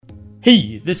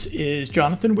Hey, this is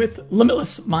Jonathan with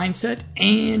Limitless Mindset,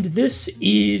 and this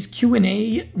is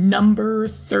Q&A number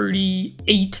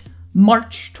 38,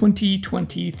 March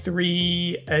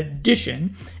 2023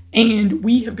 edition. And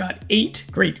we have got 8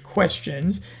 great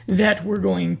questions that we're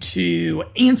going to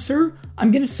answer, I'm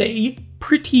going to say,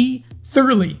 pretty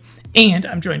thoroughly. And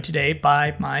I'm joined today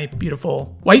by my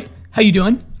beautiful wife. How you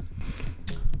doing?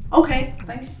 Okay,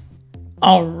 thanks.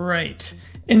 All right.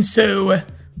 And so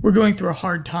we're going through a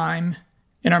hard time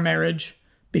in our marriage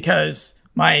because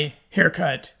my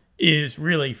haircut is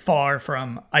really far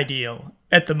from ideal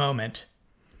at the moment.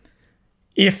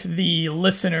 If the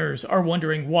listeners are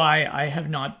wondering why I have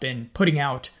not been putting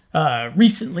out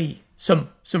recently some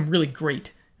really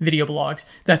great video blogs,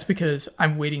 that's because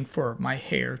I'm waiting for my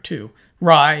hair to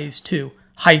rise to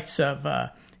heights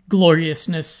of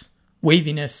gloriousness,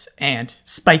 waviness, and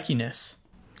spikiness.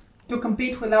 To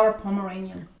compete with our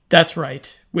Pomeranian. That's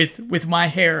right. With my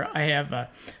hair, I have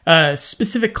a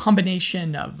specific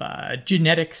combination of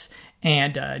genetics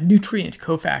and nutrient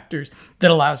cofactors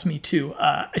that allows me to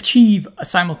achieve a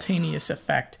simultaneous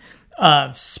effect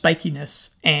of spikiness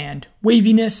and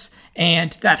waviness,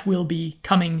 and that will be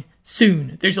coming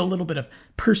soon. There's a little bit of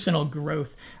personal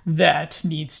growth that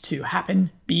needs to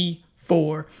happen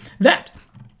before that.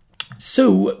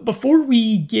 So before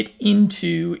we get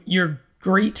into your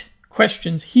great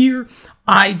questions here,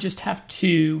 I just have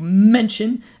to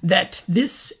mention that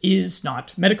this is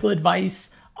not medical advice.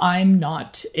 I'm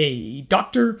not a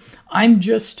doctor. I'm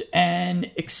just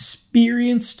an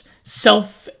experienced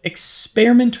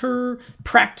self-experimenter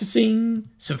practicing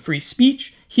some free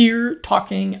speech here,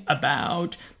 talking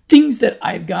about things that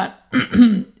I've got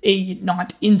a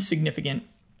not insignificant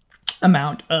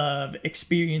amount of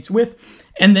experience with,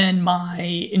 and then my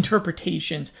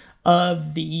interpretations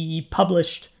of the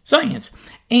published science.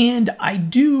 And I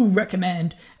do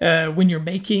recommend when you're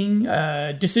making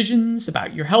decisions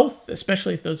about your health,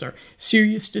 especially if those are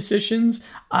serious decisions,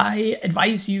 I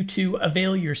advise you to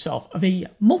avail yourself of a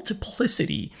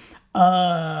multiplicity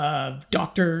of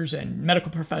doctors and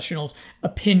medical professionals'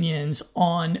 opinions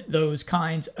on those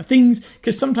kinds of things,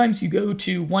 because sometimes you go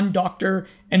to one doctor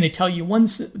and they tell you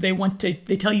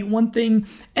they tell you one thing,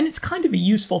 and it's kind of a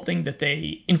useful thing that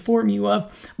they inform you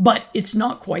of, but it's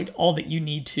not quite all that you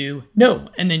need to know.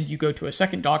 And then you go to a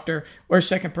second doctor or a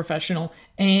second professional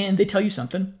and they tell you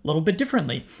something a little bit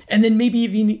differently. And then maybe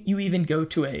you even go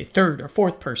to a third or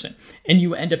fourth person and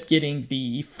you end up getting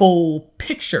the full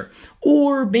picture.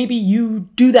 Or maybe you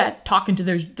do that talking to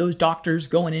those doctors,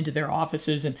 going into their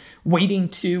offices and waiting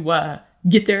to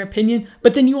get their opinion,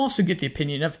 but then you also get the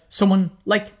opinion of someone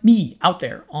like me out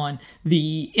there on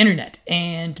the internet.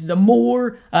 And the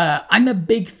more, I'm a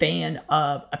big fan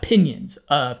of opinions,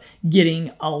 of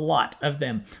getting a lot of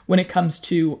them when it comes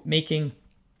to making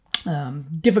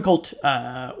difficult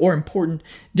or important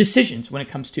decisions when it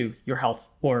comes to your health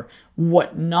or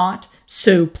whatnot.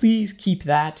 So please keep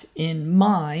that in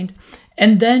mind.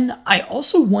 And then I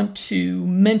also want to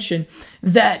mention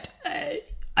that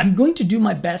I'm going to do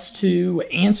my best to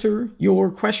answer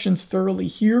your questions thoroughly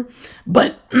here,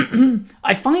 but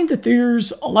I find that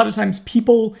there's a lot of times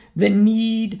people that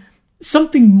need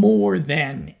something more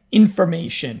than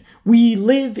information. We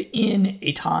live in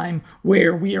a time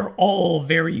where we are all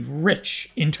very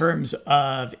rich in terms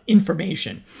of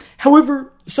information.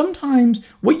 However, sometimes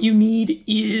what you need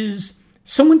is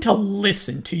someone to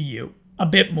listen to you a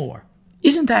bit more.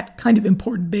 Isn't that kind of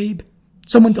important, babe?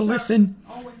 Someone to listen.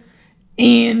 Always.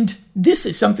 And this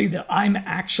is something that I'm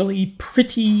actually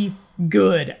pretty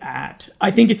good at.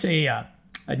 I think it's a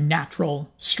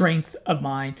natural strength of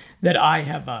mine that I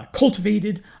have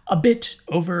cultivated a bit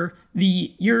over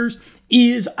the years,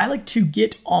 is I like to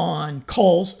get on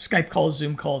calls, Skype calls,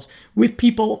 Zoom calls with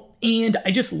people, and I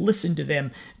just listen to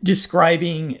them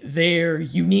describing their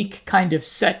unique kind of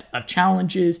set of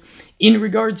challenges in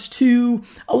regards to,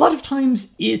 a lot of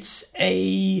times it's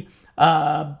a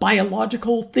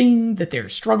biological thing that they're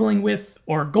struggling with,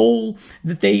 or goal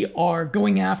that they are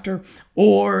going after,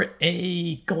 or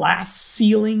a glass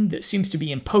ceiling that seems to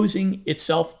be imposing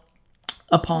itself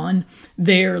upon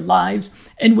their lives.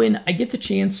 And when I get the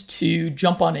chance to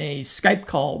jump on a Skype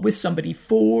call with somebody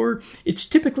for, it's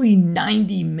typically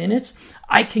 90 minutes,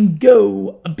 I can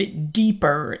go a bit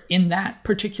deeper in that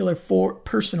particular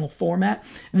personal format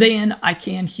than I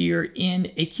can here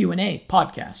in a Q&A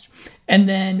podcast. And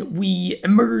then we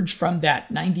emerge from that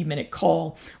 90-minute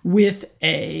call with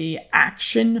a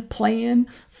action plan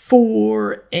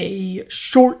for a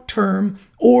short-term,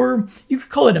 or you could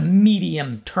call it a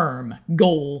medium-term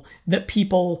goal that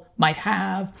people might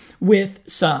have, with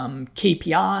some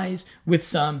KPIs, with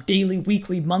some daily,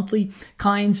 weekly, monthly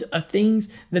kinds of things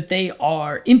that they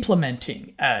are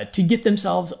implementing to get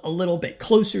themselves a little bit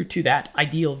closer to that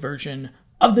ideal version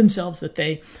of themselves that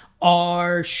they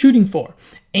are shooting for.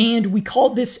 And we call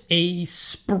this a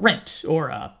sprint, or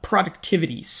a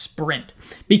productivity sprint,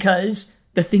 because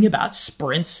the thing about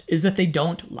sprints is that they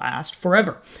don't last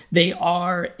forever. They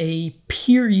are a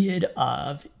period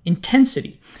of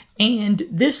intensity. And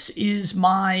this is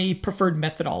my preferred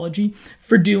methodology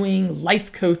for doing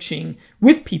life coaching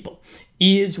with people,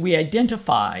 is we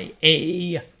identify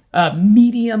a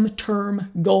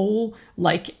medium-term goal,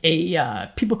 like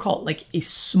people call it like a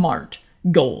SMART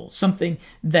goal, something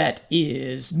that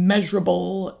is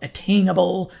measurable,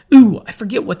 attainable. Ooh, I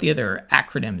forget what the other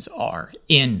acronyms are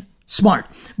in SMART,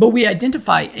 but we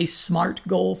identify a SMART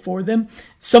goal for them,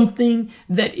 something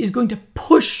that is going to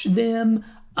push them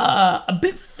a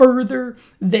bit further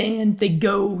than they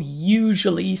go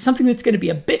usually, something that's going to be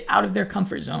a bit out of their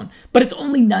comfort zone, but it's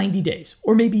only 90 days,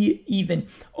 or maybe even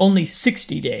only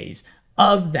 60 days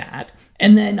of that,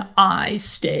 and then I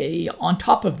stay on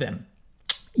top of them.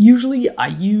 Usually I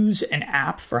use an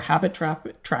app for habit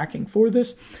tracking for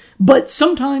this, but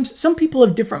sometimes some people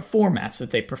have different formats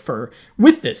that they prefer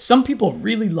with this. Some people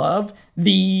really love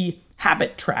the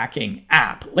habit tracking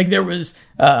app. Like there was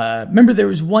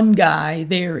one guy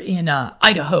there in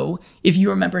Idaho, if you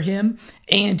remember him,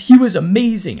 and he was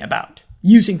amazing about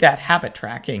using that habit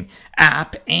tracking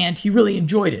app, and he really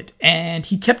enjoyed it, and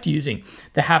he kept using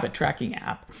the habit tracking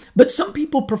app. But some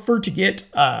people prefer to get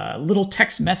a little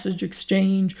text message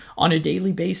exchange on a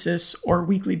daily basis or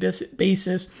weekly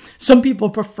basis. Some people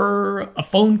prefer a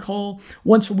phone call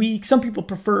once a week. Some people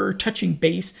prefer touching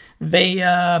base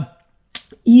via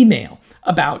email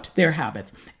about their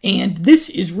habits. And this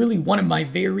is really one of my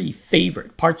very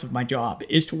favorite parts of my job,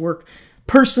 is to work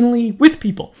personally with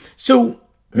people. So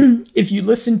if you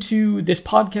listen to this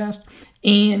podcast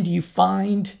and you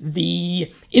find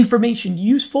the information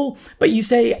useful, but you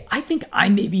say, I think I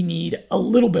maybe need a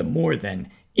little bit more than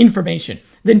information,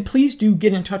 then please do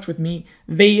get in touch with me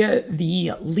via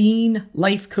the Lean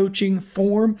Life Coaching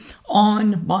form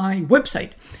on my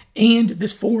website. And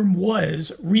this form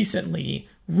was recently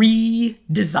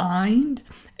redesigned,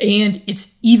 and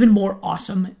it's even more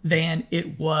awesome than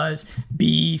it was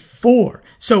before.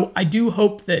 So I do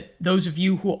hope that those of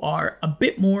you who are a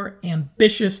bit more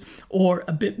ambitious or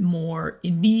a bit more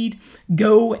in need,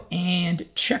 go and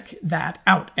check that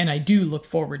out. And I do look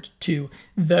forward to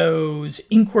those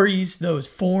inquiries, those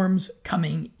forms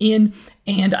coming in,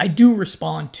 and I do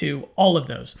respond to all of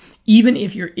those. Even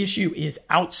if your issue is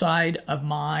outside of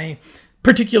my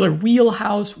particular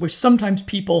wheelhouse, which sometimes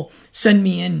people send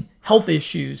me in health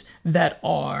issues that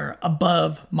are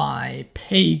above my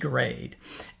pay grade.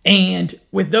 And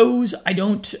with those, I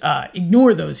don't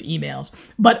ignore those emails,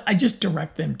 but I just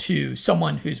direct them to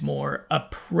someone who's more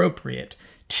appropriate,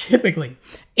 typically.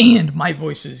 And my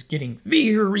voice is getting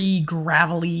very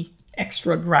gravelly,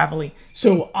 extra gravelly.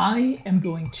 So I am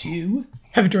going to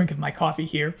have a drink of my coffee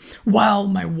here while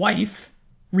my wife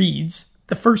reads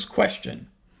the first question.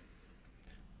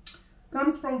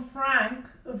 Comes from Frank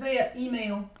via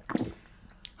email.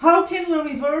 How can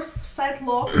we reverse fat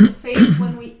loss in the face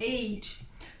when we age?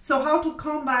 So how to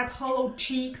combat hollow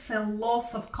cheeks and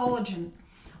loss of collagen?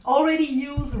 Already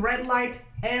use red light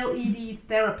LED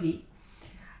therapy.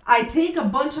 I take a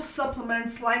bunch of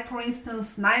supplements like, for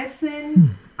instance,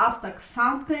 niacin,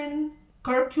 astaxanthin,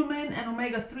 curcumin, and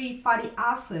omega-3 fatty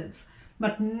acids,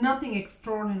 but nothing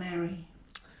extraordinary.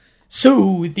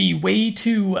 So the way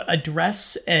to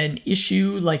address an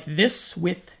issue like this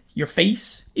with your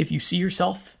face, if you see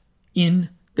yourself in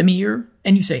the mirror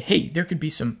and you say, hey, there could be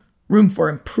some room for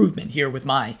improvement here with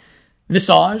my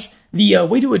visage, the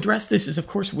way to address this is, of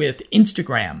course, with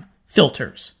Instagram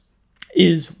filters,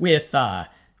 is with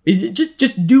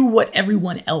just do what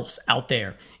everyone else out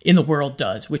there in the world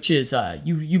does, which is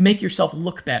you make yourself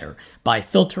look better by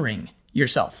filtering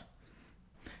yourself.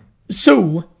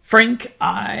 So, Frank,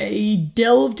 I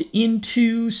delved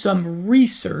into some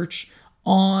research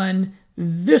on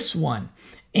this one,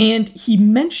 and he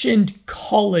mentioned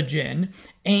collagen,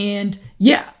 and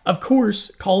yeah, of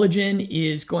course, collagen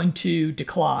is going to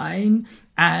decline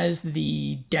as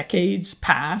the decades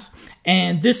pass,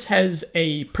 and this has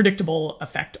a predictable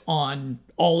effect on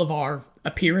all of our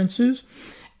appearances.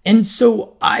 And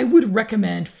so I would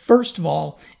recommend, first of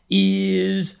all,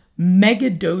 is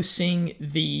megadosing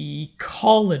the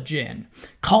collagen.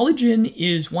 Collagen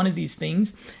is one of these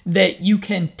things that you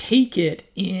can take it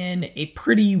in a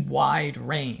pretty wide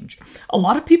range. A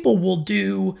lot of people will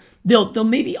do, they'll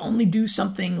maybe only do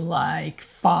something like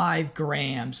 5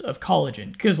 grams of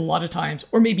collagen, because a lot of times,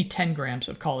 or maybe 10 grams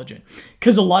of collagen,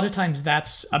 because a lot of times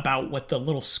that's about what the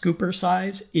little scooper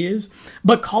size is.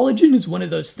 But collagen is one of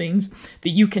those things that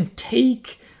you can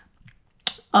take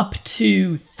up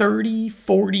to 30,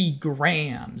 40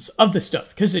 grams of the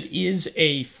stuff, because it is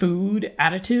a food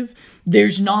additive.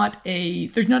 There's not a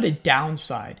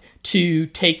downside to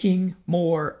taking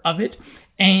more of it.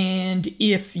 And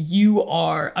if you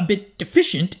are a bit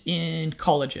deficient in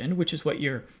collagen, which is what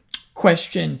your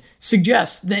question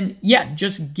suggests, then yeah,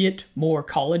 just get more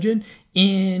collagen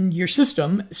in your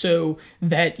system so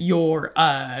that your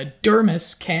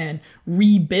dermis can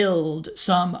rebuild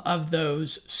some of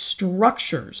those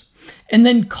structures. And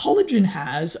then collagen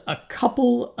has a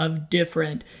couple of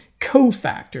different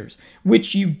cofactors,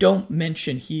 which you don't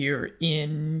mention here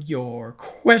in your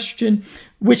question,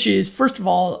 which is, first of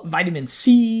all, vitamin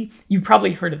C. You've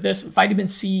probably heard of this. Vitamin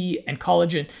C and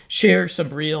collagen share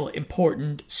some real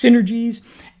important synergies.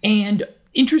 And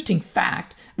interesting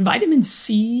fact, vitamin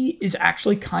C is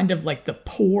actually kind of like the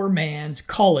poor man's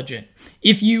collagen.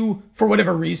 If you, for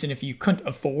whatever reason, if you couldn't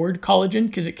afford collagen,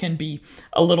 because it can be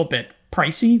a little bit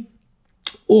pricey,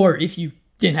 or if you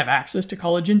didn't have access to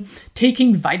collagen,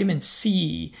 taking vitamin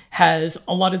C has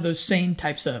a lot of those same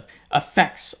types of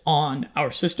effects on our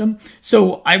system.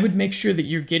 So I would make sure that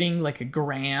you're getting like a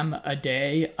gram a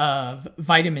day of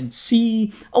vitamin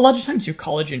C. A lot of times your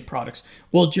collagen products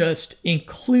will just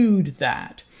include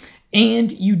that.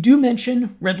 And you do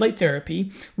mention red light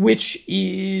therapy, which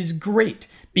is great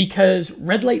because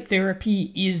red light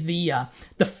therapy is the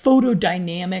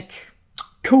photodynamic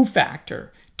cofactor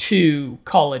to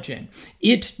collagen.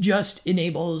 It just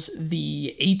enables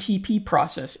the ATP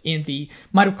process in the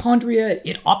mitochondria.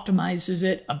 It optimizes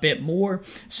it a bit more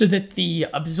so that the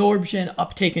absorption,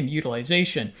 uptake, and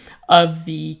utilization of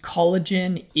the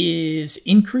collagen is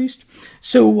increased.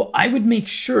 So I would make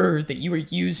sure that you are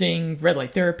using red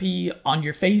light therapy on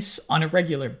your face on a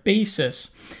regular basis.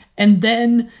 And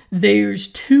then there's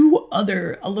 2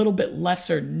 other, a little bit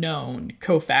lesser known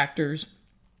cofactors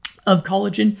of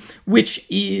collagen, which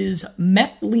is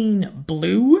methylene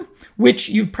blue, which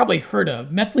you've probably heard of.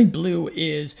 Methylene blue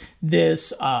is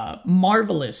this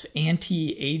marvelous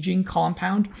anti-aging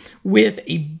compound with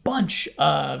a bunch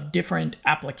of different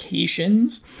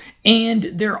applications.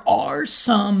 And there are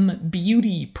some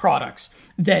beauty products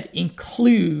that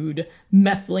include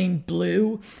methylene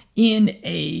blue in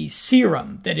a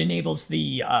serum that enables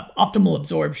the optimal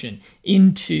absorption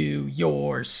into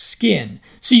your skin.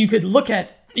 So you could look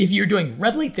at, if you're doing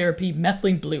red light therapy,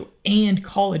 methylene blue, and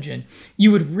collagen,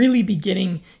 you would really be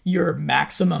getting your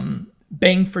maximum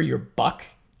bang for your buck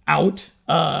out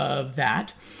of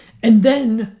that. And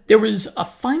then there was a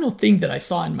final thing that I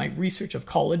saw in my research of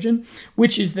collagen,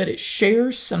 which is that it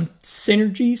shares some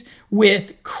synergies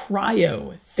with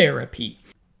cryotherapy.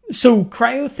 So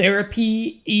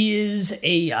cryotherapy is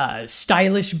a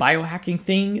stylish biohacking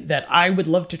thing that I would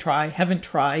love to try. Haven't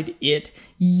tried it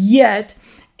yet.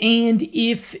 And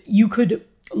if you could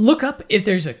look up if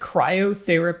there's a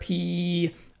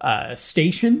cryotherapy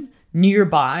station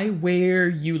nearby where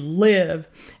you live,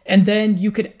 and then you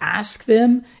could ask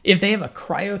them if they have a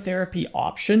cryotherapy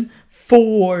option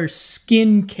for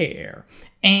skincare.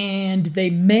 And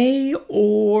they may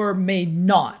or may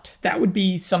not. That would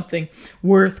be something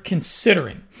worth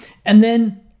considering. And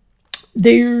then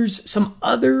there's some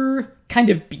other kind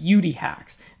of beauty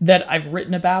hacks that I've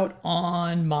written about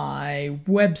on my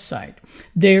website.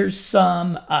 There's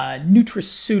some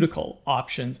nutraceutical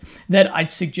options that I'd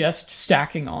suggest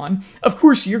stacking on. Of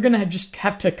course, you're going to just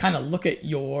have to kind of look at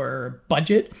your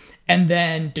budget and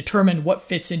then determine what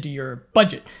fits into your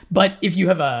budget. But if you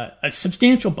have a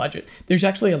substantial budget, there's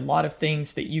actually a lot of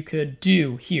things that you could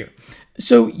do here.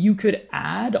 So you could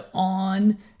add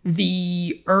on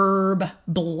the herb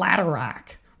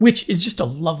bladderwrack, which is just a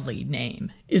lovely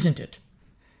name, isn't it?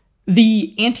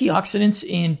 The antioxidants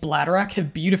in bladderwrack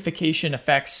have beautification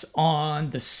effects on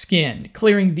the skin,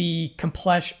 clearing the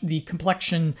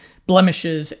complexion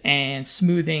blemishes and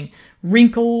smoothing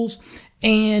wrinkles.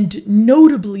 And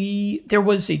notably, there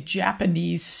was a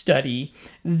Japanese study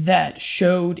that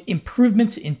showed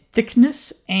improvements in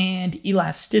thickness and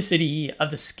elasticity of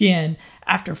the skin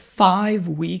after 5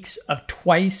 weeks of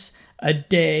twice a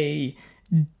day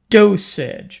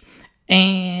dosage.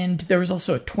 And there was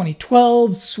also a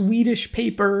 2012 Swedish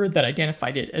paper that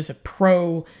identified it as a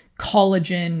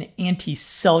pro-collagen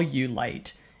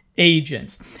anti-cellulite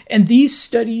agents. And these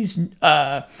studies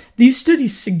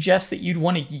suggest that you'd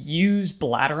want to use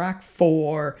Bladryrac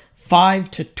for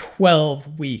 5 to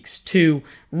 12 weeks to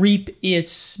reap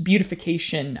its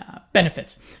beautification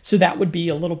benefits. So that would be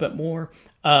a little bit more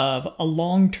of a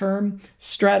long-term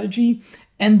strategy.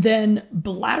 And then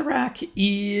Bladryrac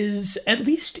is, at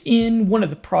least in one of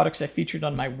the products I featured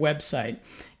on my website,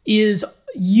 is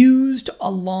used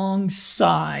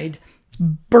alongside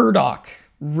burdock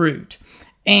root.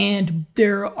 And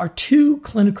there are 2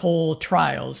 clinical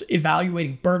trials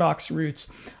evaluating burdoc's roots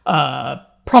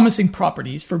promising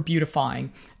properties for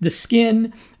beautifying the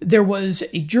skin. There was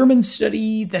a German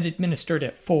study that administered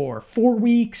it for 4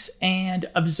 weeks and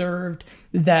observed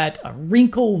that a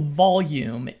wrinkle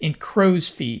volume in crow's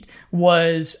feet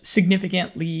was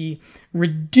significantly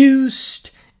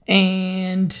reduced.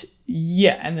 And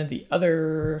then the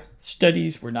other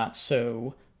studies were not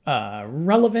so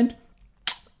relevant.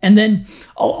 And then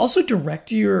I'll also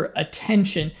direct your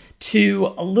attention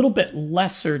to a little bit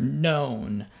lesser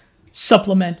known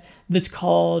supplement that's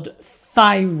called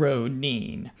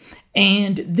Thyronine.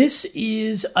 And this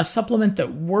is a supplement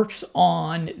that works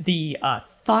on the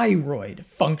thyroid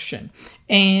function.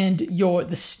 And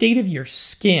the state of your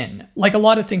skin, like a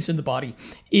lot of things in the body,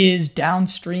 is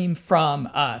downstream from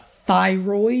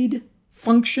thyroid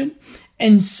function.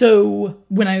 And so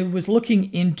when I was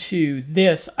looking into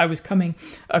this, I was coming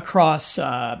across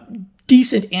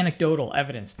decent anecdotal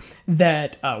evidence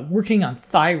that working on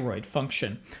thyroid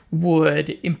function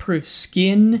would improve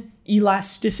skin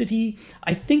elasticity.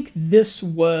 I think this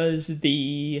was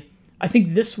the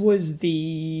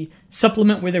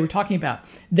supplement where they were talking about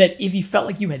that if you felt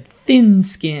like you had thin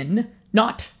skin,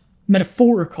 not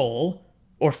metaphorical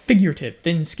or figurative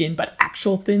thin skin, but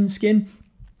actual thin skin,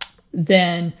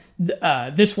 then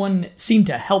this one seemed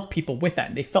to help people with that.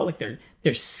 And they felt like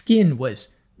their skin was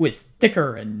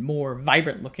thicker and more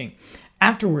vibrant looking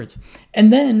afterwards.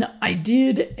 And then I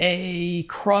did a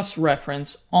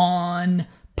cross-reference on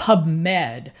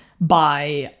PubMed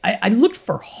I looked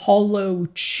for hollow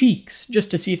cheeks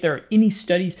just to see if there are any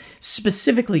studies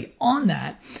specifically on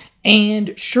that.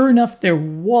 And sure enough, there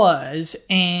was,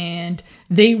 and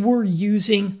they were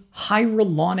using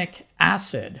hyaluronic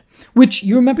acid, which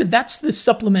you remember that's the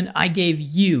supplement I gave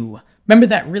you. Remember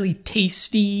that really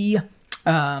tasty,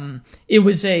 we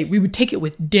would take it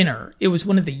with dinner. It was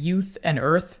one of the Youth and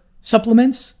Earth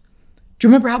supplements. Do you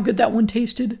remember how good that one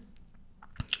tasted?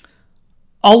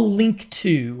 I'll link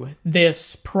to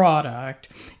this product.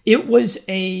 It was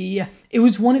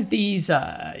one of these,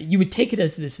 you would take it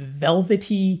as this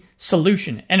velvety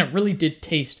solution, and it really did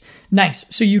taste nice.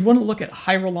 So you'd want to look at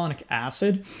hyaluronic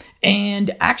acid,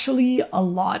 and actually a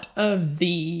lot of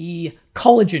the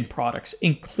collagen products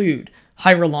include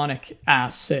hyaluronic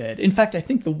acid. In fact, I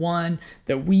think the one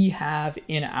that we have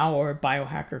in our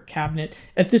biohacker cabinet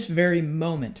at this very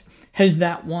moment has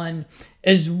that one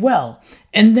as well.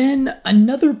 And then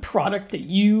another product that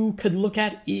you could look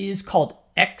at is called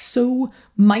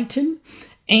Exomyton.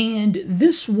 And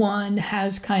this one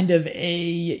has kind of a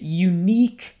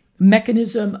unique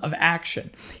mechanism of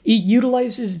action. It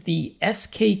utilizes the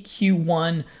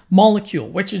SKQ1 molecule,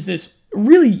 which is this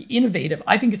really innovative,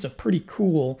 I think it's a pretty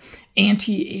cool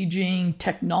anti-aging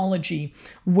technology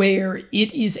where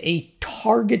it is a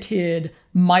targeted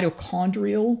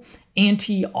mitochondrial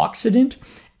antioxidant,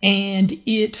 and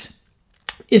it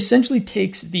essentially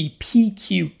takes the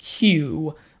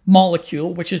PQQ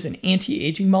molecule, which is an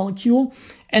anti-aging molecule,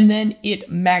 and then it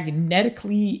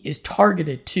magnetically is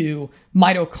targeted to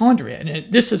mitochondria.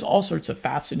 And this has all sorts of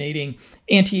fascinating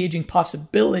anti-aging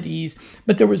possibilities,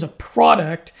 but there was a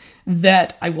product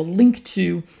that I will link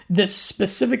to that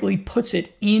specifically puts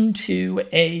it into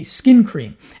a skin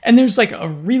cream. And there's like a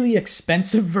really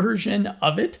expensive version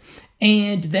of it.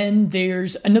 And then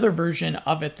there's another version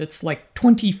of it that's like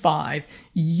 25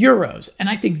 euros. And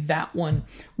I think that one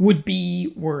would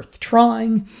be worth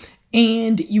trying.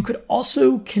 And you could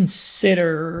also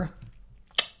consider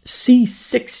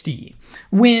C60.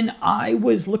 When I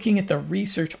was looking at the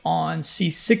research on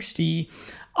C60,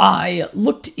 I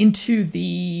looked into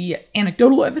the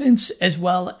anecdotal evidence as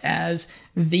well as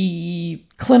the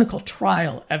clinical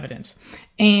trial evidence.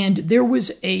 And there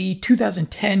was a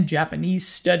 2010 Japanese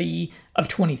study of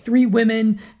 23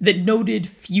 women that noted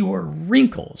fewer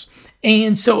wrinkles.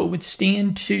 And so it would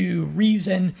stand to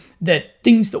reason that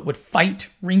things that would fight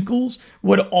wrinkles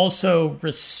would also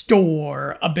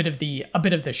restore a bit of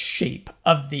the shape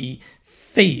of the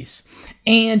face.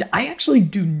 And I actually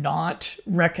do not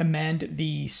recommend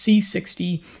the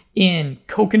C60 in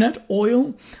coconut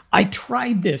oil. I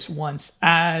tried this once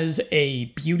as a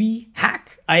beauty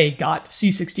hack. I got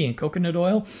C60 in coconut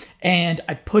oil and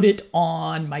I put it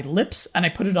on my lips and I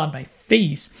put it on my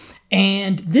face.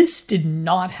 And this did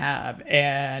not have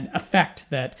an effect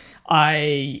that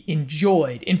I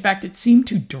enjoyed. In fact, it seemed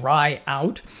to dry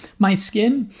out my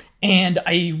skin. And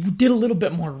I did a little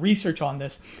bit more research on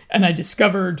this, and I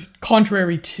discovered,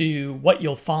 contrary to what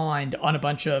you'll find on a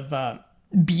bunch of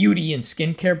beauty and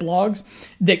skincare blogs,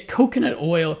 that coconut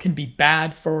oil can be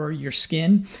bad for your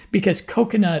skin because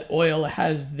coconut oil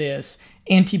has this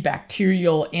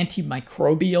antibacterial,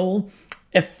 antimicrobial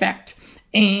effect,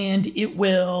 and it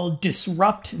will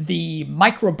disrupt the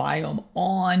microbiome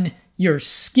on your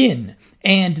skin.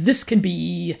 And this can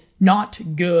be not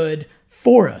good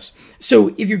for us.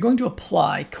 So if you're going to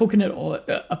apply coconut oil,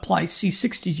 apply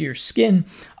C60 to your skin,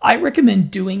 I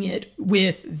recommend doing it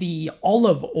with the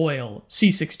olive oil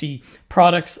C60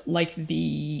 products like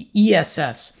the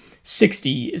ESS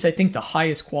 60 is, I think, the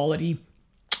highest quality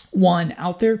one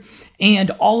out there.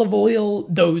 And olive oil,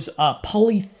 those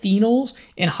polyphenols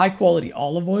in high quality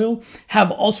olive oil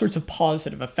have all sorts of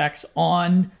positive effects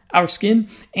on our skin.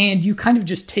 And you kind of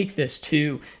just take this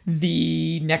to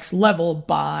the next level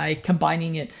by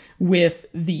combining it with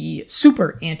the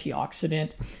super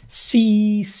antioxidant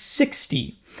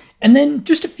C60. And then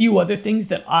just a few other things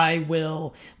that I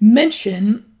will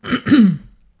mention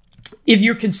if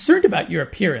you're concerned about your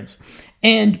appearance.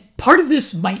 And part of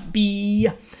this might be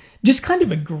just kind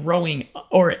of a growing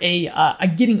or a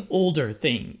getting older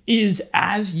thing, is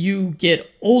as you get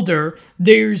older,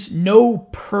 there's no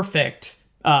perfect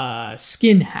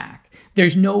skin hack.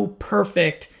 There's no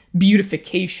perfect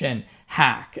beautification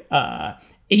hack.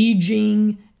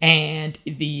 Aging and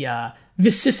the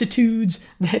vicissitudes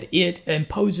that it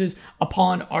imposes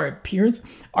upon our appearance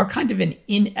are kind of an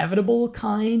inevitable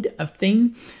kind of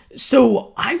thing.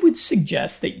 So I would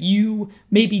suggest that you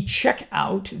maybe check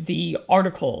out the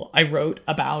article I wrote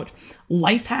about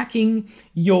life hacking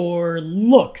your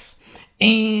looks.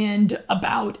 And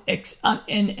about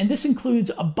and this includes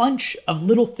a bunch of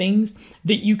little things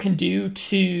that you can do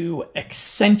to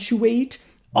accentuate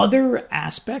other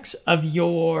aspects of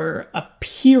your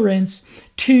appearance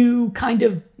to kind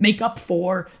of make up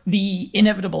for the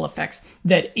inevitable effects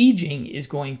that aging is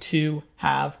going to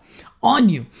have on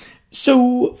you.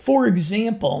 So, for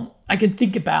example, I can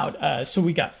think about, so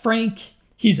we got Frank,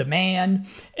 he's a man,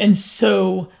 and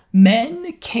so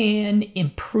men can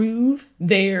improve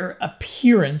their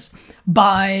appearance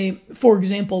by, for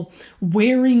example,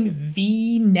 wearing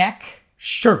V-neck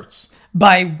shirts,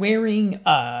 by wearing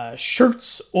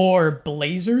shirts or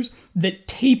blazers that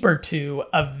taper to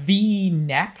a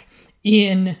V-neck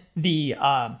in the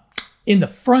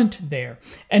front there.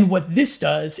 And what this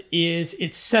does is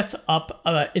it sets up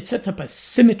a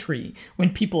symmetry when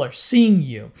people are seeing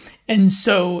you. And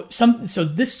so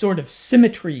this sort of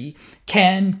symmetry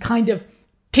can kind of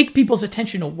take people's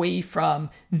attention away from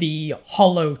the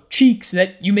hollow cheeks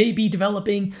that you may be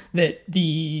developing, that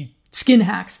the skin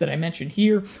hacks that I mentioned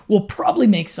here will probably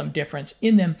make some difference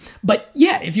in them. But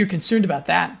yeah, if you're concerned about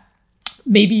that,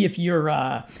 maybe if you're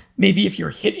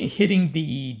hitting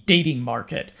the dating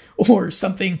market or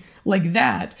something like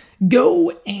that,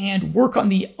 go and work on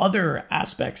the other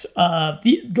aspects of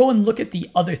go and look at the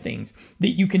other things that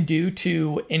you can do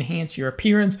to enhance your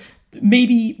appearance.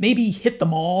 Maybe hit the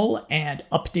mall and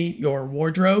update your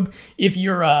wardrobe. If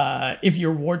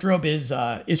your wardrobe is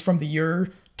from the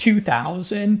year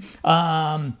 2000,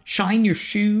 shine your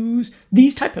shoes.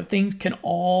 These type of things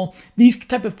all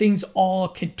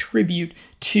contribute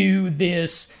to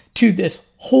this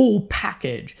whole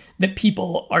package that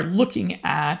people are looking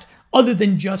at, other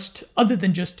than just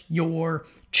your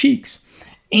cheeks.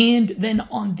 And then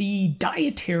on the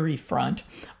dietary front,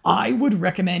 I would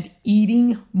recommend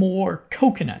eating more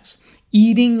coconuts,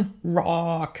 eating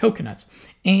raw coconuts.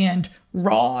 And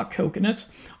raw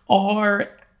coconuts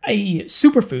are a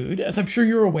superfood, as I'm sure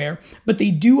you're aware, but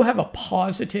they do have a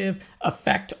positive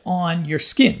effect on your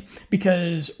skin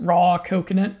because raw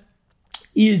coconut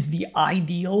is the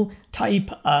ideal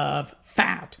type of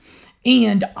fat.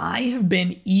 And I have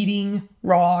been eating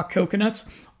raw coconuts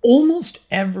almost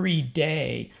every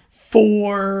day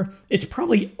it's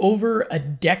probably over a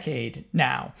decade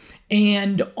now,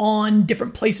 and on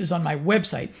different places on my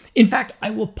website. In fact, I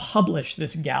will publish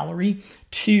this gallery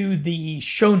to the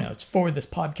show notes for this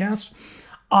podcast.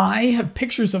 I have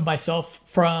pictures of myself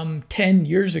from 10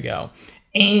 years ago,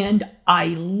 and I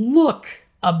look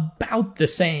about the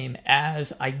same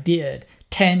as I did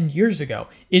 10 years ago.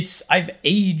 I've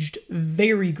aged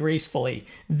very gracefully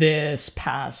this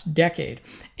past decade.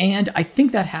 And I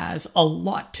think that has a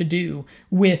lot to do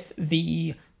with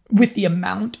the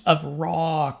amount of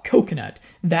raw coconut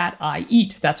that I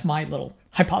eat. That's my little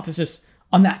hypothesis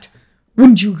on that.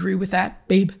 Wouldn't you agree with that,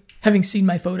 babe? Having seen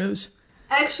my photos?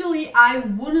 Actually, I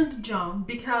wouldn't, John,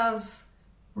 because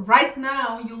right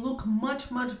now you look much,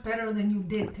 much better than you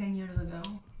did 10 years ago.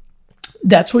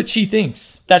 That's what she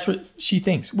thinks. That's what she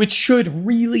thinks, which should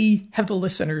really have the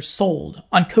listeners sold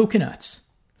on coconuts.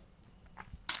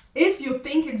 If you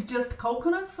think it's just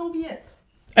coconut, so be it.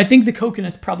 I think the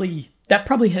coconuts probably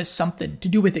has something to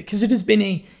do with it, because it's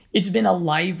been a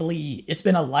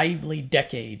lively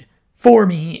decade for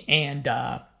me, and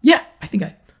yeah, I think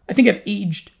I've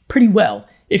aged pretty well,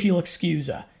 if you'll excuse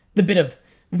the bit of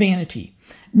vanity.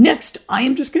 Next, I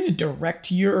am just going to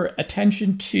direct your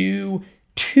attention to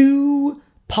 2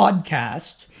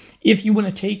 podcasts if you want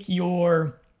to take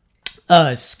your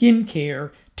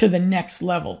skincare to the next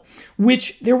level,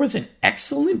 which there was an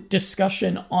excellent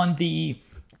discussion on the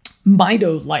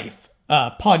Mito Life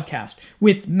podcast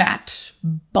with Matt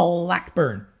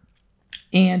Blackburn.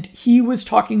 And he was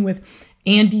talking with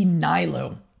Andy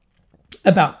Nilo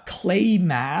about clay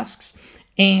masks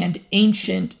and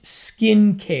ancient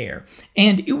skincare.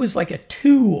 And it was like a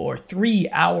 2 or 3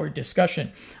 hour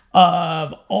discussion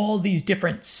of all these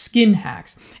different skin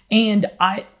hacks. And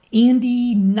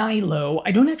Andy Nilo,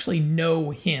 I don't actually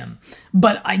know him,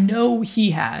 but I know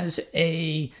he has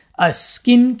a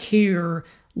skincare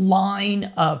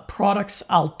line of products,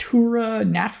 Altura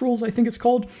Naturals, I think it's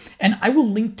called. And I will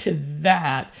link to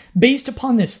that. Based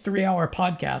upon this 3-hour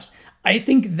podcast, I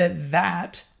think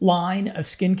that line of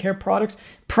skincare products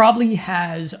probably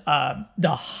has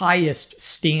the highest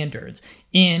standards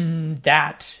in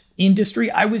that industry.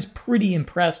 I was pretty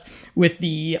impressed with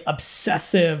the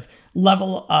obsessive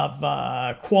level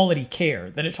of quality care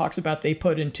that it talks about they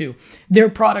put into their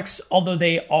products, although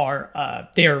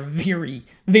they're very,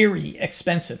 very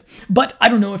expensive. But I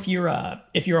don't know if you're a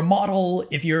model,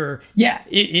 if you're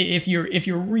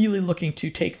really looking to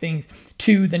take things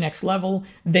to the next level,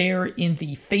 they're in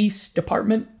the face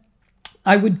department.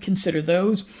 I would consider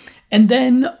those. And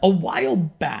then a while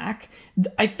back,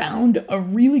 I found a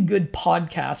really good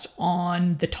podcast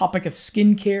on the topic of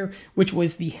skincare, which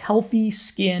was the Healthy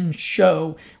Skin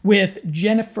Show with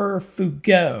Jennifer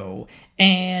Fougeau.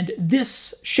 And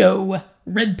this show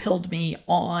red-pilled me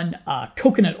on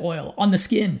coconut oil on the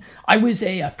skin. I was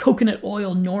a coconut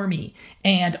oil normie,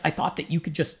 and I thought that you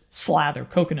could just slather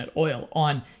coconut oil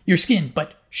on your skin,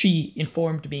 but she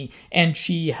informed me, and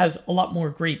she has a lot more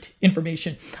great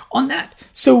information on that.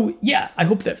 So yeah, I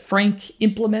hope that Frank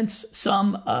implements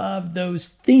some of those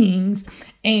things,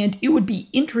 and it would be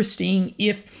interesting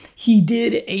if he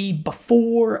did a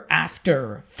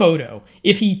before-after photo.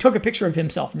 If he took a picture of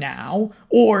himself now,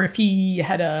 or if he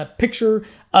had a picture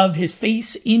of his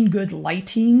face in good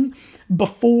lighting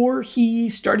before he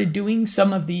started doing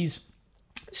some of these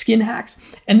skin hacks,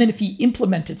 and then if he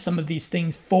implemented some of these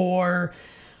things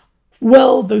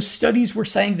well, those studies were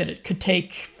saying that it could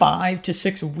take 5 to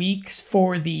 6 weeks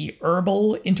for the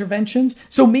herbal interventions.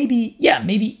 So maybe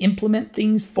implement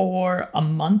things for a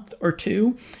month or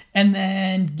 2 and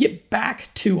then get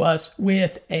back to us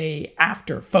with a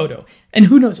after photo. And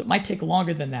who knows, it might take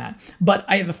longer than that. But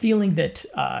I have a feeling that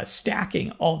stacking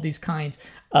all these kinds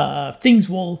of things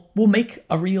will make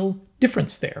a real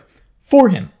difference there for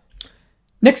him.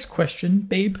 Next question,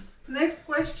 babe. Next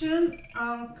question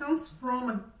comes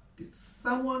from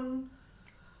someone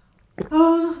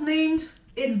named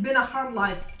It's Been a Hard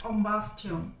Life on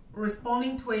Bastion,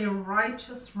 responding to a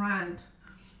righteous rant.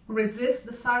 Resist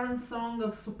the siren song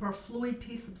of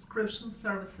superfluity subscription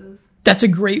services. That's a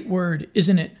great word,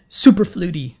 isn't it?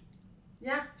 Superfluity.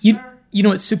 Yeah, sure. You know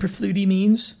what superfluity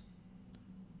means?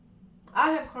 I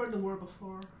have heard the word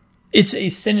before. It's a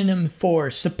synonym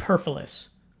for superfluous,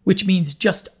 which means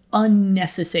just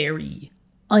unnecessary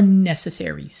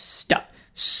stuff.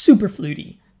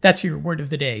 Superfluity. That's your word of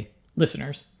the day,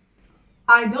 listeners.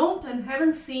 I don't and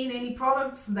haven't seen any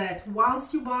products that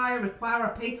once you buy require a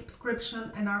paid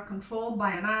subscription and are controlled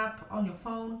by an app on your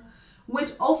phone,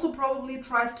 which also probably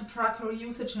tries to track your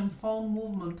usage and phone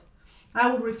movement.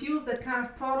 I would refuse that kind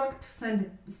of product,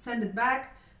 send it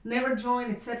back, never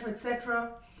join, etc.,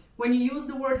 etc. When you use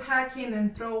the word hacking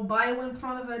and throw bio in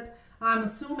front of it, I'm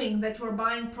assuming that you're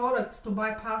buying products to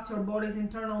bypass your body's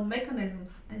internal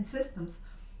mechanisms and systems.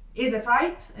 Is that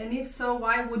right? And if so,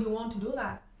 why would you want to do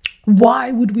that?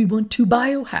 Why would we want to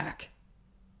biohack?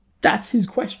 That's his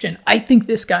question. I think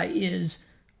this guy is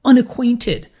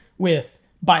unacquainted with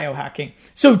biohacking.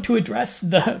 So to address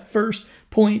the first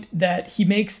point that he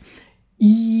makes,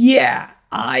 yeah,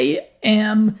 I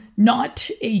am not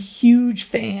a huge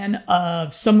fan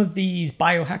of some of these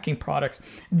biohacking products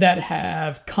that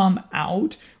have come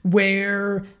out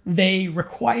where they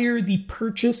require the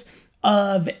purchase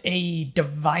of a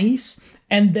device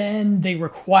and then they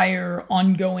require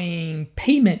ongoing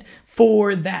payment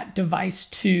for that device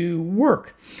to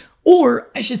work. Or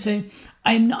I should say,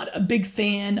 I'm not a big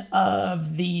fan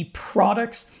of the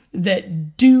products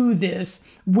that do this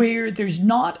where there's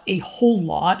not a whole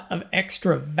lot of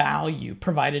extra value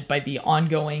provided by the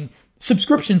ongoing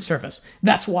subscription service.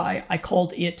 That's why I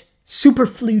called it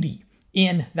Superfluity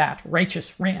in that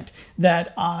righteous rant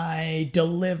that I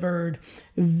delivered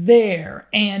there.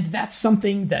 And that's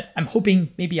something that I'm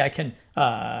hoping maybe I can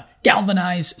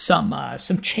galvanize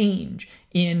some change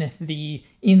in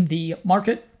the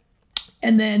market.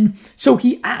 And then, so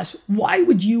he asks, why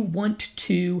would you want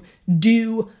to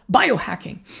do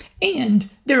biohacking? And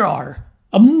there are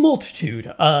a multitude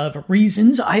of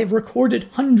reasons. I have recorded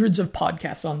hundreds of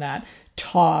podcasts on that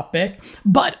topic,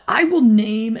 but I will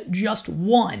name just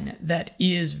one that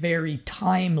is very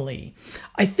timely.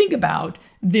 I think about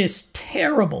this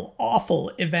terrible,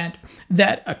 awful event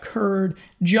that occurred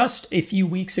just a few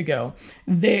weeks ago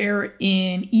there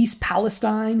in East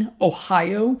Palestine,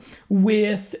 Ohio,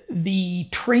 with the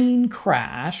train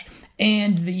crash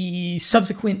and the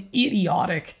subsequent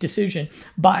idiotic decision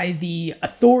by the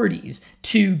authorities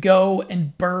to go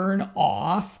and burn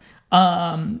off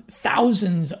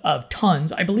thousands of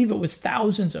tons, I believe it was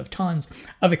thousands of tons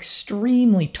of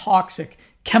extremely toxic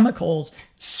chemicals,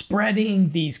 spreading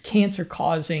these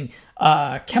cancer-causing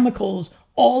chemicals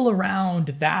all around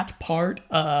that part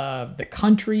of the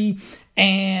country,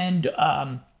 and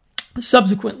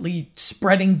subsequently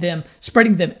spreading them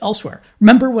elsewhere.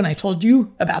 Remember when I told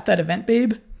you about that event,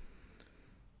 babe?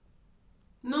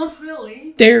 Not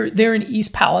really. They're in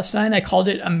East Palestine. I called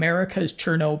it America's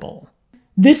Chernobyl.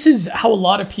 This is how a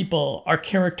lot of people are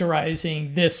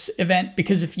characterizing this event,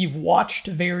 because if you've watched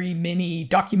very many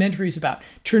documentaries about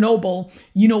Chernobyl,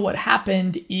 you know what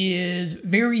happened is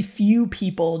very few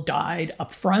people died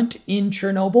up front in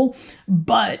Chernobyl,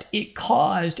 but it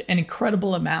caused an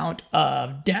incredible amount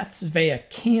of deaths via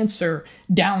cancer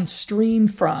downstream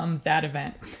from that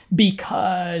event,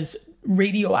 because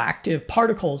radioactive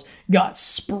particles got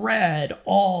spread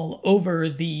all over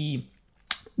the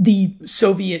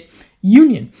Soviet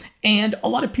Union. And a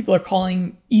lot of people are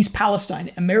calling East Palestine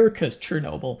America's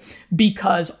Chernobyl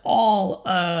because all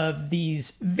of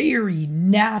these very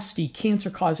nasty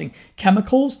cancer-causing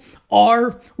chemicals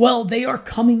they are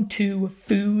coming to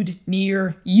food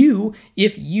near you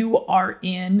if you are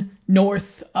in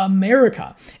North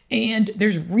America. And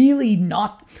there's really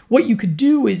not, what you could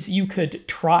do is you could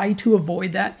try to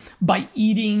avoid that by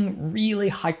eating really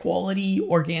high quality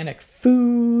organic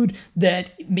food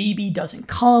that maybe doesn't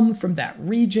come from that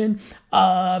region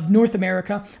of North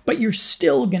America, but you're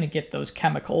still going to get those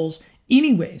chemicals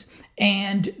anyways,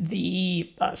 and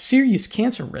the serious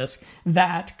cancer risk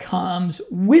that comes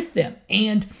with them.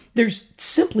 And there's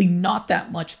simply not that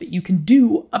much that you can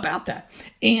do about that.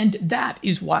 And that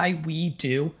is why we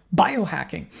do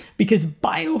biohacking, because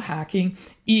biohacking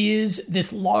is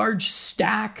this large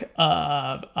stack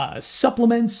of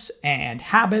supplements and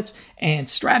habits and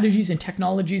strategies and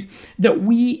technologies that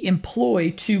we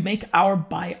employ to make our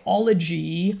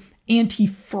biology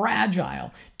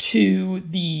anti-fragile to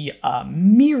the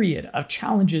myriad of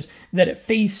challenges that it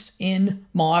faces in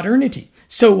modernity.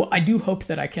 So I do hope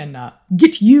that I can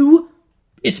get you.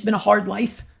 It's been a hard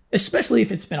life, especially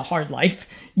if it's been a hard life.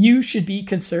 You should be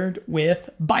concerned with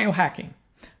biohacking.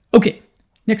 Okay,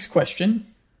 next question.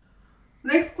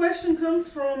 Next question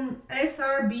comes from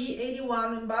SRB81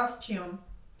 on Bastion.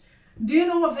 Do you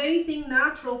know of anything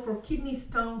natural for kidney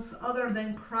stones other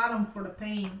than kratom for the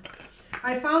pain?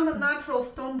 I found a natural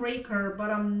stone breaker, but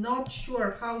I'm not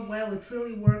sure how well it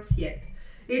really works yet.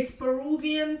 It's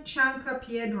Peruvian Chanca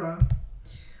Piedra.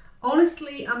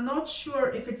 Honestly, I'm not sure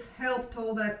if it's helped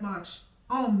all that much.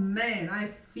 Oh man, I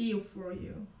feel for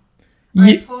you.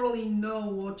 I totally know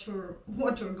what you're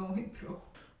going through.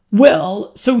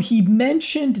 Well, so he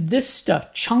mentioned this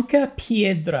stuff, Chanca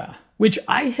Piedra, which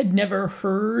I had never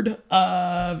heard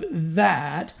of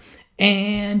that.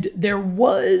 And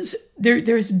there's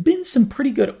been some pretty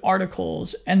good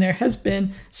articles, and there has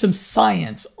been some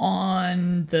science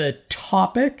on the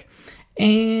topic.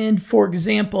 And for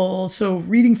example, so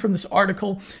reading from this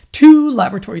article, 2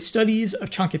 laboratory studies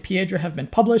of Chanca Piedra have been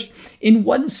published. In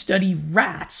one study,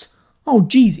 rats,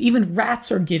 even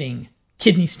rats are getting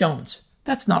kidney stones.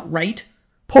 That's not right.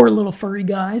 Poor little furry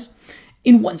guys.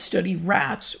 In one study,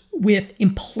 rats with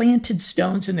implanted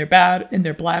stones in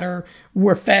their bladder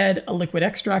were fed a liquid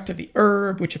extract of the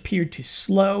herb, which appeared to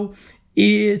slow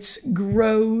its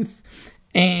growth.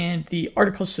 And the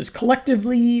article says,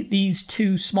 collectively, these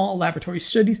two small laboratory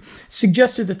studies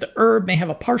suggested that the herb may have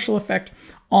a partial effect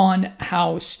on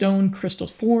how stone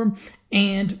crystals form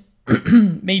and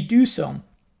may do so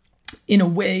in a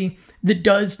way that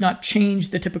does not change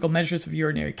the typical measures of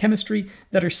urinary chemistry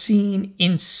that are seen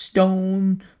in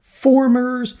stone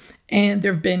formers. And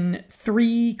there have been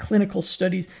 3 clinical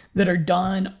studies that are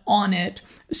done on it.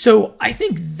 So I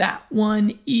think that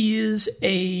one is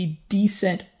a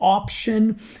decent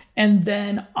option. And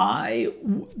then I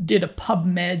did a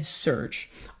PubMed search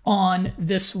on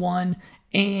this one.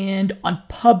 And on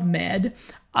PubMed,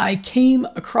 I came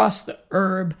across the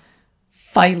herb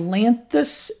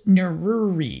Phyllanthus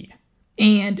neruri.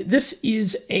 And this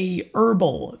is a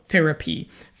herbal therapy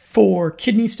for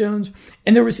kidney stones.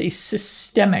 And there was a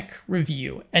systemic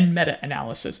review and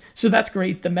meta-analysis. So that's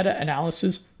great. The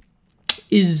meta-analysis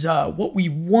is what we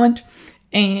want.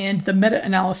 And the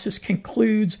meta-analysis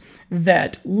concludes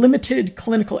that limited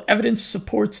clinical evidence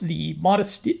supports the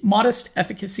modest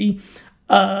efficacy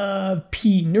of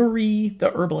P. neruri,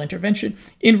 the herbal intervention,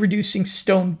 in reducing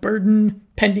stone burden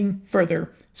pending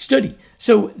further study.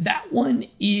 So that one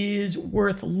is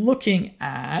worth looking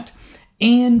at.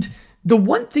 And the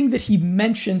one thing that he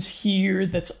mentions here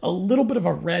that's a little bit of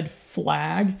a red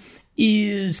flag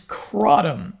is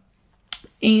kratom.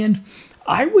 And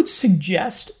I would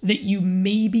suggest that you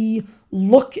maybe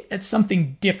look at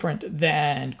something different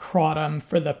than kratom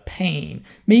for the pain.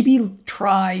 Maybe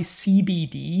try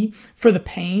CBD for the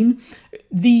pain.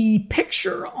 The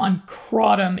picture on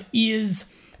kratom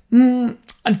is,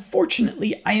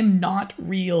 unfortunately, I am not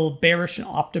real bearish and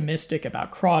optimistic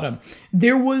about kratom.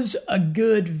 There was a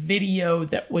good video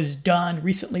that was done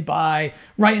recently by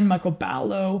Ryan Michael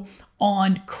Ballo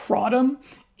on kratom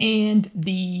and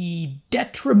the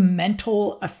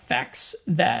detrimental effects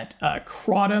that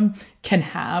kratom can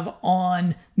have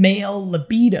on male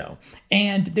libido.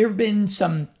 And there have been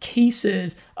some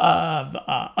cases of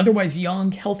otherwise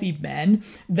young, healthy men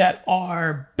that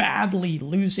are badly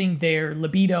losing their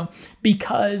libido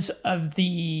because of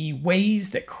the ways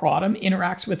that kratom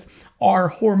interacts with our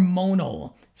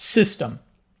hormonal system.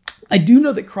 I do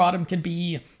know that kratom can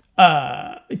be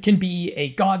a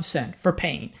godsend for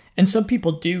pain. And some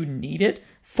people do need it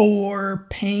for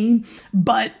pain,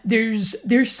 but there's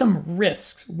some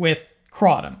risks with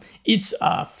kratom. It's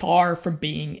far from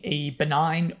being a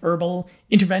benign herbal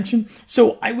intervention.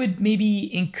 So I would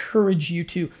maybe encourage you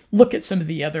to look at some of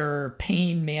the other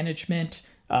pain management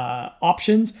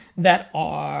options that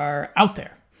are out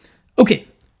there. Okay,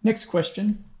 next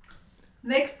question.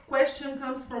 Next question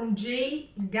comes from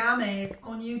Jay Games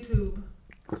on YouTube.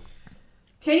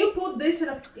 Can you put this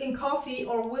in coffee,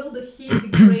 or will the heat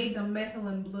degrade the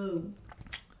methylene blue?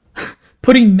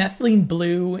 Putting methylene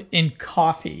blue in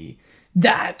coffee,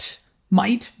 that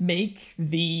might make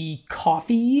the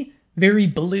coffee very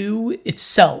blue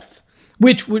itself,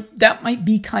 that might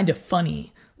be kind of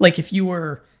funny. Like if you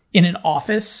were in an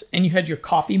office and you had your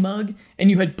coffee mug and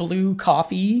you had blue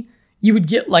coffee, you would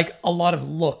get like a lot of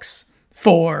looks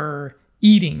for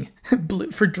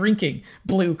drinking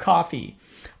blue coffee.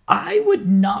 I would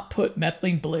not put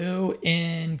methylene blue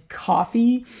in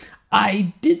coffee.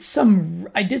 I did some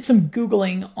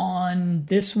Googling on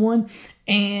this one,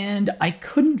 and I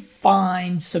couldn't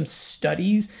find some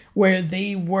studies where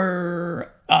they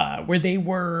were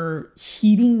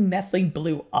heating methylene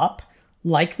blue up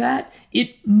like that.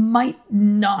 It might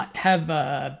not have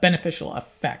a beneficial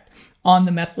effect on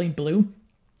the methylene blue.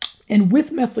 And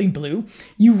with methylene blue,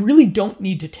 you really don't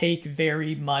need to take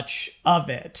very much of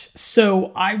it.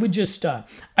 So I would just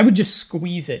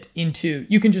squeeze it into,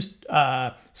 you can just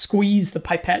squeeze the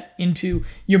pipette into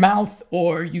your mouth,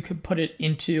 or you could put it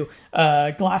into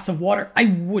a glass of water. I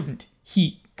wouldn't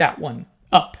heat that one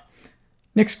up.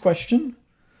 Next question.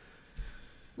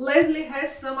 Leslie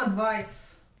has some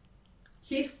advice.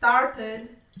 He started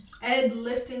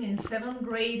lifting in 7th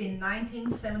grade in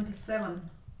 1977.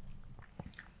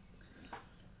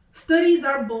 Studies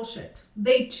are bullshit.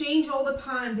 They change all the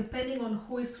time depending on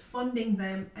who is funding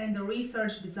them and the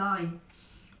research design.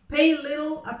 Pay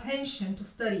little attention to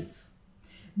studies.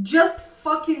 Just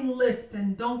fucking lift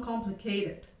and don't complicate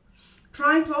it.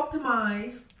 Trying to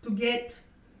optimize to get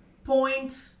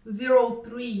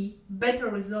 0.03 better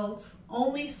results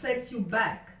only sets you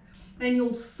back, and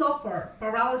you'll suffer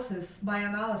paralysis by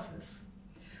analysis.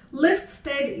 Lift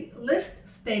steady.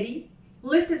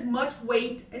 Lift as much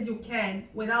weight as you can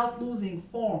without losing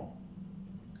form.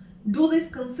 Do this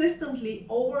consistently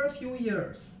over a few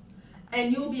years.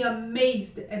 and you'll be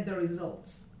amazed at the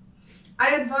results.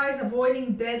 I advise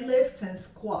avoiding deadlifts and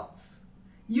squats.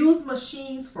 Use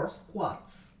machines for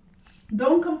squats.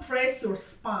 Don't compress your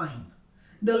spine.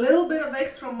 The little bit of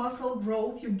extra muscle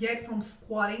growth you get from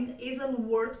squatting isn't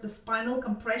worth the spinal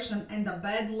compression and the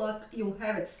bad luck you'll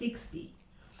have at 60.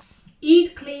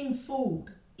 Eat clean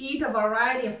food. Eat a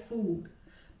variety of food.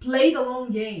 Play the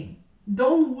long game.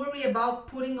 Don't worry about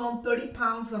putting on 30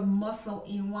 pounds of muscle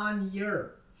in 1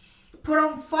 year. Put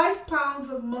on 5 pounds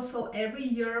of muscle every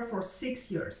year for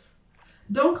 6 years.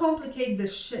 Don't complicate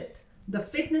this shit. The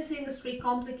fitness industry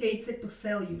complicates it to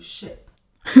sell you shit.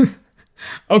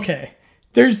 Okay.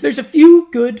 There's a few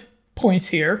good points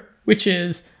here, which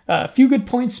is a few good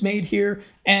points made here,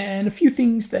 and a few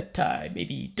things that I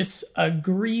maybe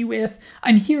disagree with.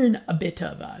 I'm hearing a bit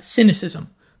of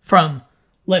cynicism from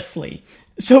Leslie.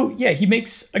 So yeah, he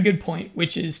makes a good point,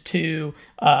 which is to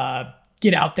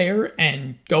get out there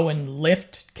and go and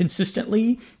lift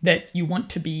consistently, that you want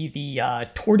to be the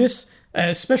tortoise,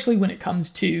 especially when it comes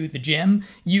to the gym.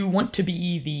 You want to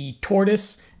be the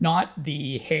tortoise, not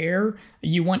the hare.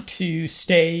 You want to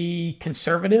stay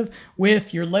conservative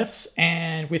with your lifts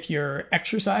and with your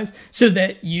exercise so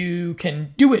that you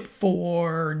can do it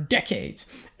for decades,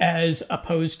 as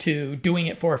opposed to doing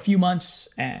it for a few months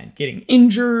and getting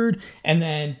injured and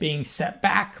then being set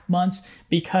back months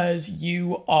because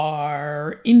you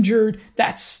are injured.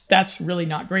 That's really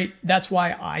not great. That's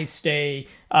why I stay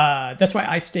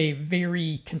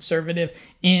very conservative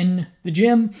in the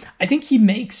gym. I think he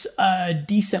makes a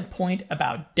decent point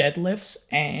about deadlifts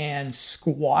and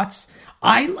squats.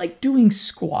 I like doing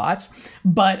squats,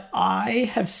 but I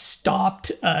have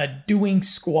stopped doing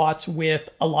squats with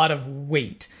a lot of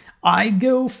weight. I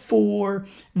go for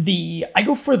the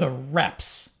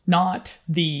reps, not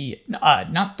the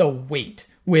weight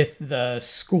with the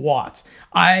squats.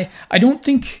 I don't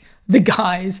think the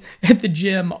guys at the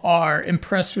gym are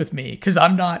impressed with me because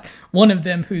I'm not one of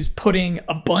them who's putting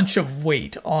a bunch of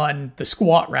weight on the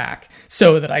squat rack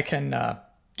so that I can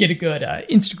get a good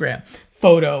Instagram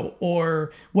photo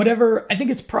or whatever. I think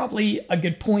it's probably a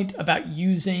good point about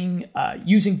using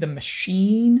the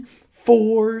machine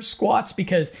for squats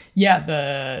because, yeah,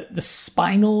 the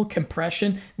spinal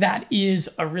compression, that is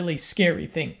a really scary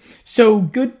thing. So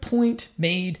good point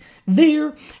made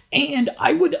there. And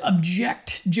I would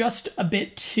object just a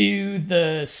bit to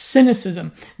the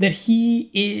cynicism that he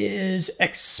is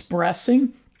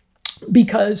expressing,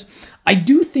 because I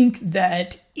do think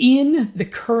that in the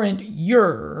current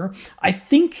year, I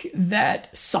think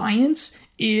that science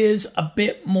is a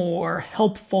bit more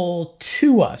helpful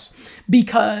to us,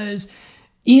 because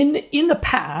in the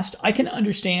past, I can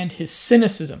understand his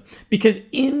cynicism, because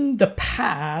in the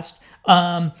past,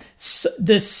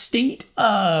 the state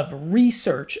of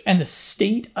research and the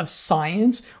state of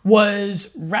science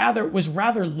was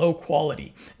rather low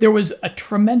quality. There was a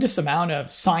tremendous amount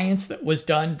of science that was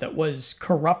done that was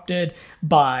corrupted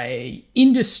by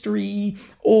industry,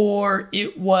 or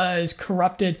it was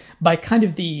corrupted by kind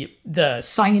of the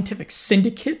scientific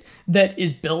syndicate that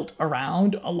is built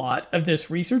around a lot of this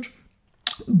research.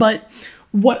 But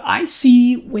what I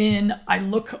see when I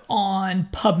look on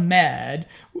PubMed,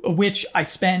 which I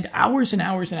spend hours and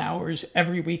hours and hours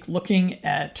every week looking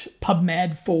at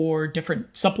PubMed for different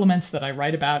supplements that I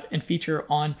write about and feature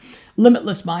on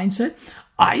Limitless Mindset,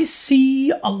 I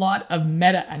see a lot of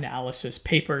meta-analysis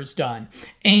papers done.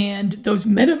 And those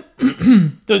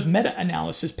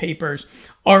meta-analysis papers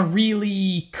are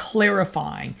really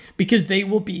clarifying, because they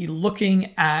will be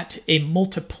looking at a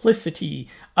multiplicity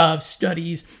of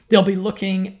studies. They'll be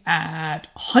looking at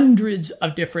hundreds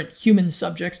of different human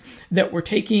subjects that were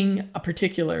taking a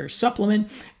particular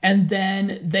supplement, and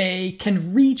then they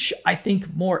can reach, I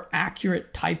think, more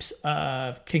accurate types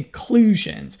of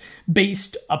conclusions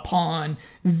based upon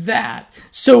that.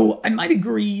 So I might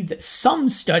agree that some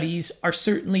studies are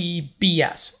certainly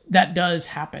BS. That does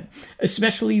happen,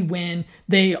 especially when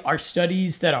they are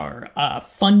studies that are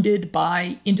funded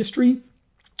by industry.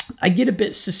 I get a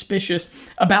bit suspicious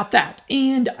about that.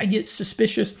 And I get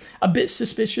a bit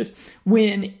suspicious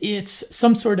when it's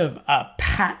some sort of a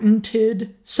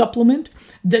patented supplement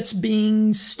that's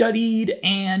being studied.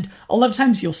 And a lot of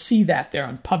times you'll see that there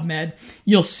on PubMed.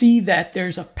 You'll see that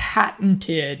there's a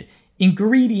patented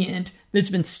ingredient that's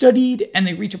been studied and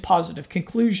they reach a positive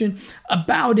conclusion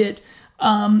about it.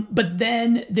 But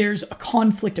then there's a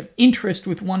conflict of interest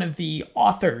with one of the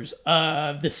authors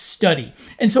of the study.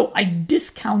 And so I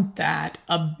discount that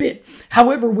a bit.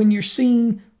 However, when you're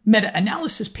seeing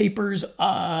meta-analysis papers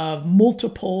of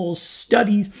multiple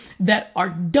studies that are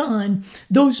done,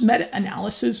 those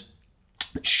meta-analyses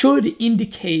should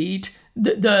indicate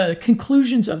the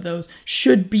conclusions of those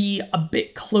should be a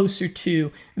bit closer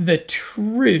to the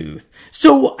truth.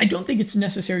 So I don't think it's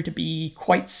necessary to be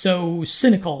quite so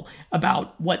cynical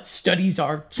about what studies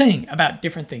are saying about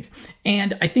different things.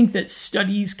 And I think that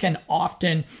studies can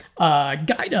often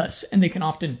guide us, and they can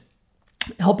often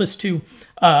help us to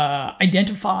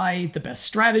identify the best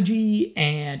strategy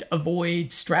and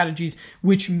avoid strategies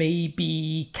which may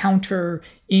be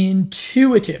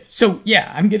counterintuitive. So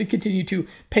yeah, I'm going to continue to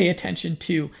pay attention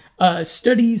to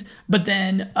studies, but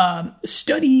then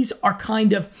studies are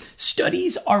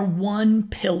one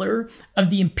pillar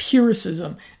of the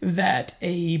empiricism that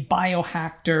a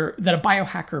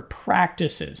biohacker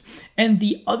practices, and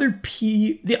the other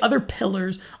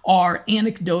pillars are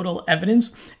anecdotal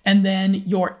evidence and then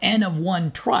your N of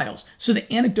 1 trials. So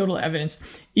the anecdotal evidence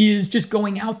is just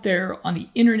going out there on the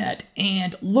internet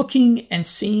and looking and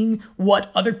seeing what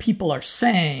other people are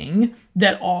saying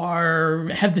that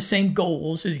have the same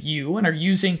goals as you and are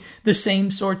using the same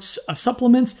sorts of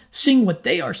supplements, seeing what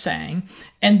they are saying.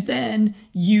 And then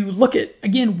you look at,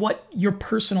 again, what your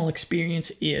personal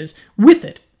experience is with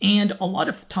it. And a lot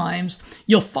of times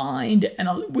you'll find, and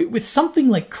with something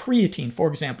like creatine, for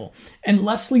example, and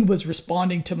Leslie was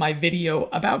responding to my video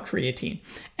about creatine.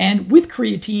 And with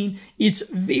creatine, it's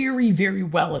very, very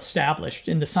well established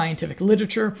in the scientific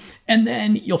literature. And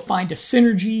then you'll find a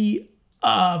synergy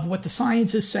of what the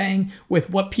science is saying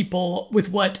with what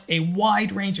a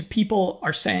wide range of people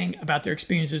are saying about their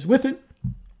experiences with it.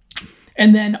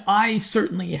 And then I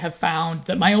certainly have found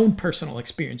that my own personal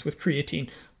experience with creatine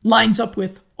lines up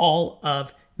with all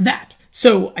of that.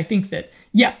 So I think that,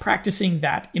 yeah, practicing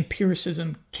that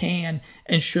empiricism can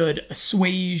and should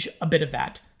assuage a bit of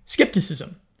that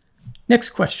skepticism.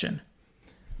 Next question.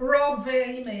 Rob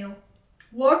via email.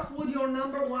 What would your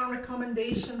number one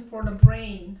recommendation for the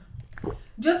brain?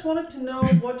 Just wanted to know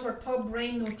what your top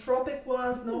brain nootropic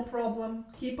was. No problem.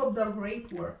 Keep up the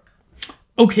great work.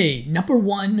 Okay, number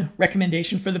one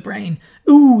recommendation for the brain.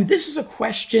 Ooh, this is a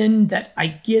question that I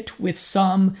get with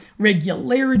some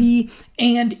regularity,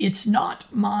 and it's not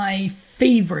my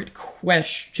favorite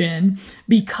question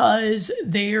because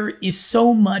there is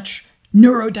so much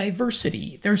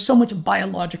neurodiversity. There's so much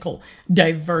biological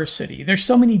diversity. There's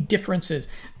so many differences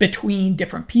between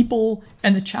different people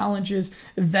and the challenges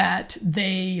that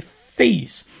they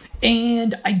face.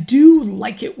 And I do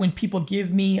like it when people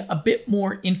give me a bit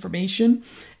more information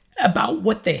about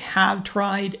what they have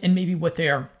tried and maybe what they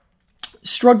are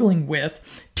struggling with,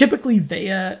 typically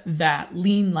via that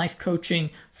lean life coaching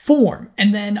form.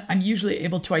 And then I'm usually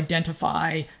able to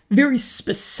identify very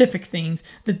specific things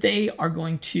that they are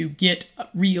going to get a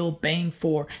real bang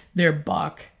for their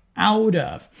buck out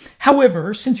of.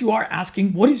 However, since you are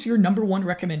asking, what is your number one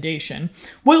recommendation?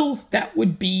 Well, that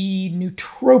would be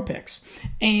nootropics.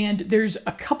 And there's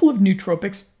a couple of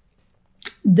nootropics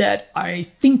that I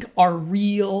think are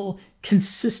real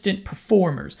consistent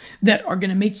performers that are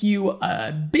going to make you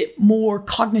a bit more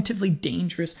cognitively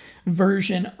dangerous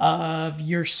version of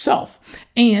yourself.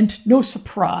 And no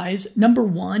surprise, number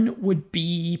one would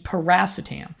be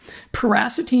piracetam.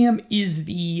 Piracetam is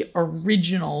the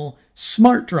original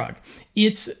smart drug.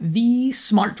 It's the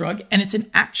smart drug, and it's an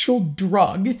actual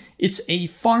drug. It's a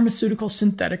pharmaceutical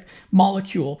synthetic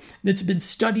molecule that's been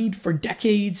studied for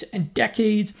decades and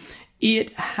decades.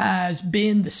 It has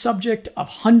been the subject of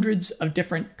hundreds of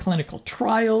different clinical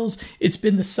trials. It's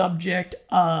been the subject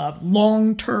of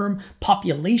long-term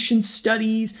population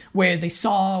studies where they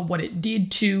saw what it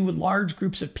did to large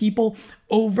groups of people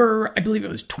over, I believe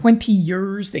it was 20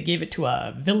 years. They gave it to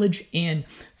a village in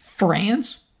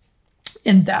France.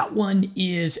 And that one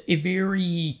is a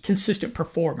very consistent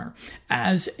performer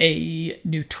as a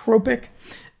nootropic.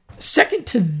 Second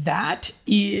to that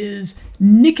is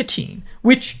nicotine,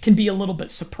 which can be a little bit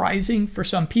surprising for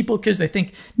some people because they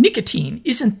think nicotine,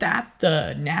 isn't that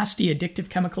the nasty addictive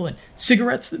chemical in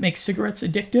cigarettes that makes cigarettes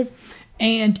addictive?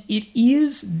 And it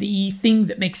is the thing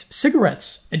that makes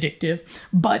cigarettes addictive,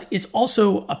 but it's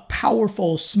also a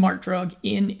powerful smart drug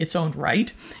in its own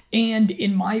right. And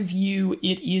in my view,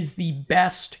 it is the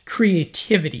best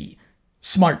creativity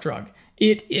smart drug.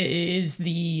 It is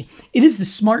the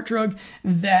smart drug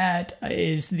that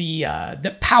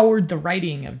that powered the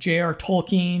writing of J.R.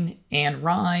 Tolkien, Ayn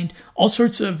Rand. All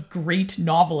sorts of great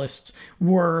novelists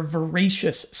were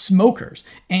voracious smokers,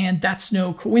 and that's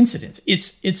no coincidence.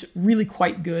 It's really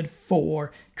quite good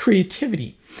for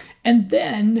creativity. And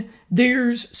then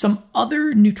there's some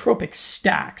other nootropic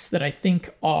stacks that I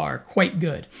think are quite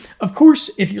good. Of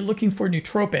course, if you're looking for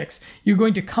nootropics, you're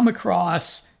going to come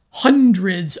across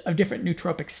hundreds of different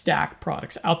nootropic stack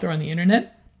products out there on the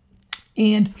internet.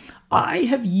 And I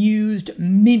have used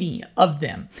many of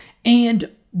them, and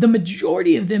the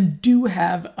majority of them do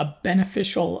have a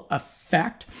beneficial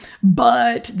effect,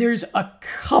 but there's a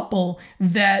couple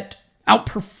that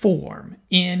outperform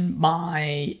in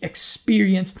my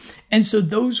experience. And so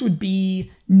those would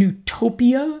be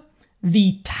Newtopia,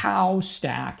 the Tau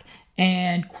Stack,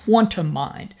 and Quantum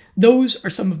Mind. Those are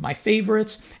some of my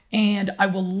favorites, and I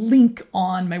will link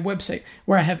on my website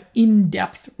where I have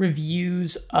in-depth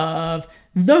reviews of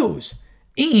those.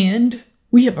 And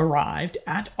we have arrived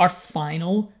at our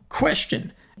final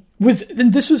question.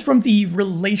 This was from the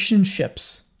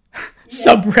relationships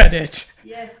subreddit.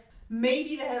 Yes,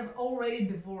 maybe they have already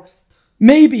divorced.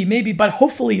 Maybe, but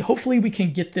hopefully we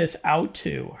can get this out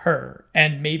to her,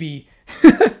 and maybe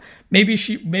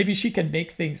she can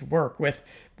make things work with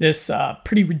this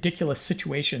pretty ridiculous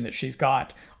situation that she's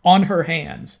got on her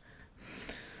hands.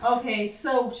 Okay,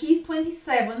 so she's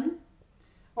 27,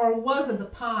 or was at the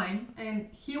time, and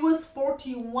he was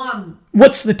 41.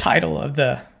 What's the title of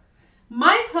the...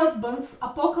 My husband's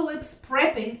apocalypse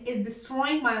prepping is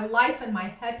destroying my life and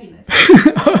my happiness.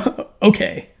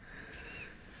 Okay.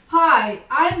 Hi,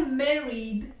 I'm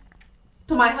married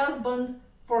to my husband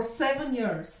for 7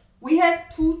 years. We have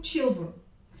 2 children.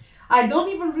 I don't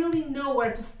even really know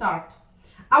where to start.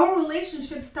 Our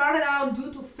relationship started out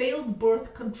due to failed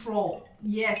birth control.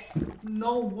 Yes,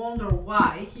 no wonder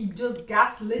why. He just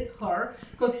gaslit her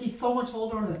because he's so much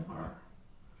older than her.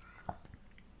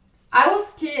 I was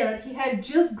scared. He had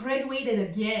just graduated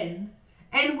again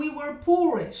and we were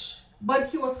poorish, but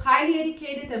he was highly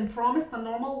educated and promised a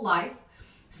normal life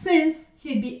since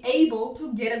he'd be able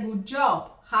to get a good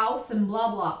job, house, and blah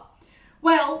blah.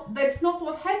 Well, that's not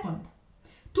what happened.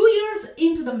 2 years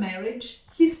into the marriage,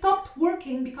 he stopped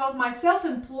working because my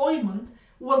self-employment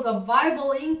was a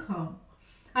viable income.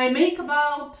 I make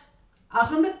about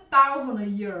 $100,000 a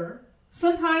year,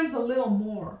 sometimes a little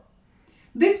more.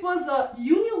 This was a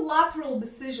unilateral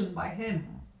decision by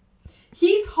him.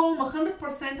 He's home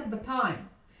 100% of the time.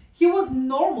 He was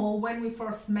normal when we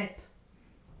first met.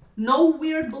 No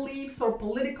weird beliefs or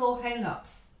political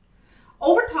hang-ups.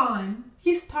 Over time,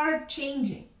 he started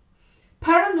changing.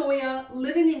 Paranoia,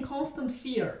 living in constant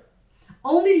fear.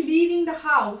 Only leaving the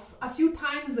house a few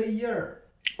times a year.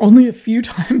 Only a few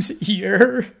times a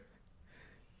year?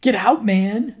 Get out,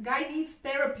 man. Guy needs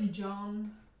therapy,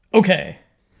 John. Okay.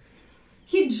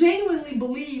 He genuinely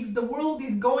believes the world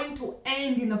is going to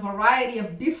end in a variety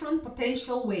of different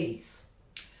potential ways.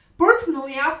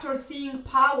 Personally, after seeing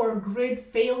power grid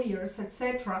failures,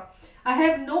 etc., I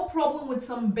have no problem with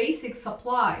some basic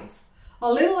supplies.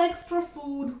 A little extra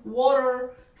food,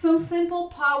 water, some simple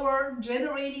power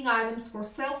generating items for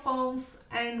cell phones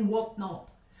and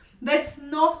whatnot. That's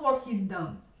not what he's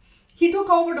done. He took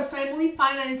over the family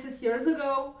finances years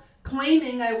ago,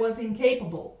 claiming I was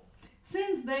incapable.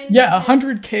 Since then... Yeah,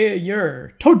 $100K a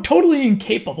year. Totally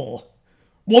incapable.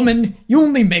 Woman, you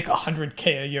only make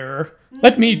 $100K a year.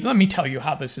 Let me tell you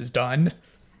how this is done.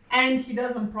 And he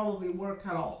doesn't probably work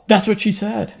at all. That's what she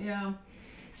said. Yeah.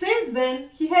 Since then,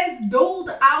 he has doled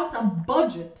out a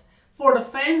budget for the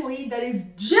family that is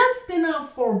just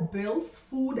enough for bills,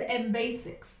 food, and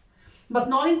basics, but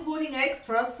not including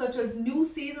extras such as new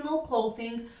seasonal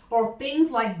clothing or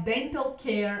things like dental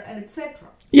care and etc.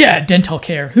 Yeah, dental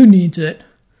care. Who needs it?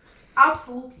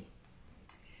 Absolutely.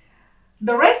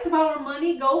 The rest of our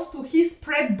money goes to his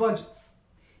prep budgets.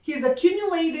 He's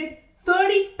accumulated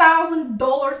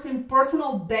 $30,000 in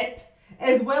personal debt,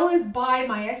 as well as, by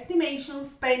my estimation,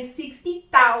 spent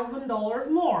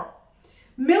 $60,000 more.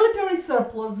 Military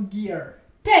surplus gear,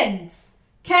 tents,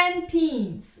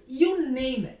 canteens, you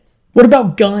name it. What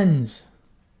about guns?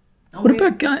 Oh, what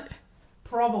about guns?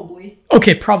 Probably.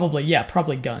 Okay, probably. Yeah,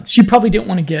 probably guns. She probably didn't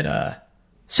want to get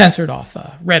censored off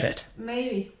Reddit.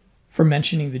 Maybe. For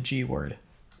mentioning the G word.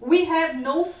 We have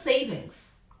no savings,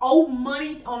 owe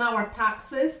money on our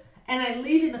taxes, and I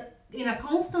live in a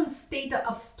constant state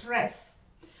of stress.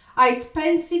 I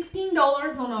spent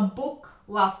 $16 on a book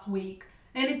last week,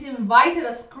 and it invited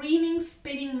a screaming,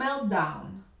 spitting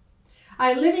meltdown.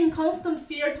 I live in constant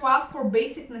fear to ask for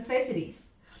basic necessities.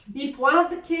 If one of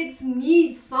the kids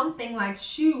needs something like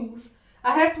shoes,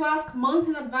 I have to ask months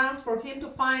in advance for him to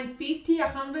find $50,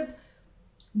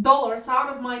 $100 out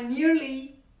of my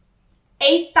nearly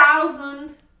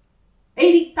 $80,000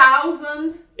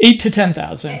 $8,000 to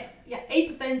 $10,000. Yeah,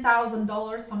 $8,000 to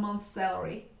 $10,000 a month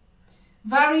salary.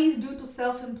 Varies due to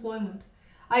self-employment.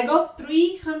 I got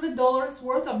 $300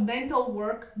 worth of dental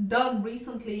work done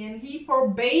recently, and he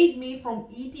forbade me from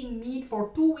eating meat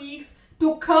for 2 weeks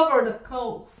to cover the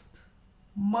cost.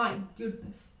 My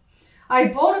goodness. I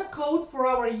bought a coat for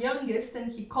our youngest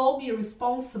and he called me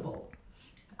irresponsible.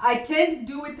 I can't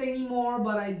do it anymore,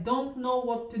 but I don't know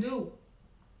what to do.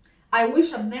 I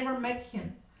wish I'd never met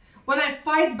him. When I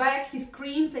fight back, he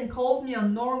screams and calls me a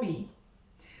normie.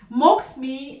 Mocks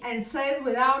me and says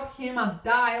without him I'd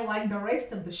die like the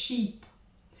rest of the sheep.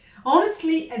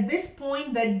 Honestly, at this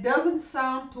point, that doesn't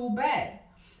sound too bad.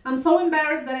 I'm so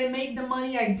embarrassed that I make the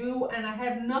money I do and I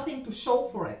have nothing to show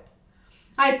for it.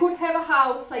 I could have a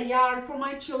house, a yard for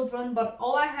my children, but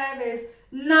all I have is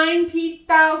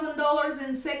 $90,000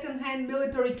 in second-hand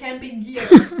military camping gear.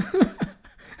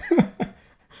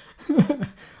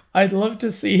 I'd love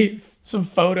to see some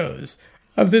photos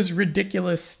of this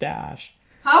ridiculous stash.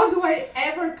 How do I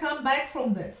ever come back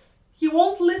from this? He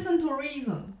won't listen to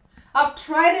reason. I've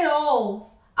tried it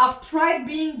all. I've tried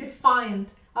being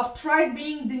defiant. I've tried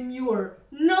being demure.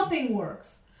 Nothing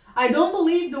works. I don't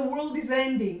believe the world is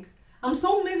ending. I'm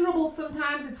so miserable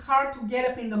sometimes it's hard to get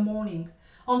up in the morning.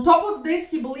 On top of this,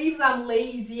 he believes I'm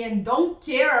lazy and don't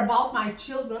care about my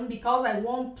children because I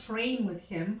won't train with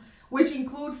him, which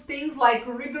includes things like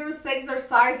rigorous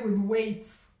exercise with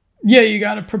weights. Yeah, you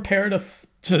got to prepare to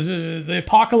the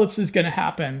apocalypse is going to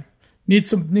happen. Need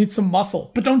some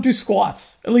muscle, but don't do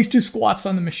squats. At least do squats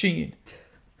on the machine.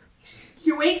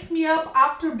 He wakes me up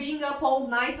after being up all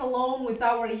night alone with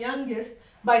our youngest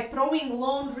by throwing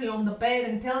laundry on the bed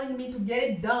and telling me to get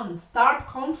it done, start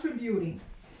contributing.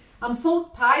 I'm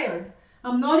so tired.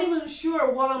 I'm not even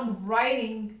sure what I'm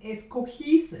writing is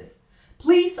cohesive.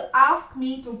 Please ask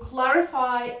me to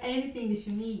clarify anything if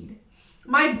you need.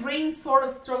 My brain sort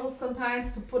of struggles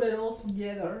sometimes to put it all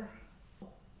together.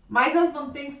 My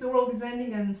husband thinks the world is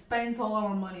ending and spends all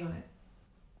our money on it.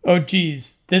 Oh,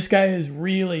 geez. This guy is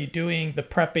really doing the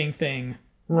prepping thing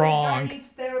wrong. This guy needs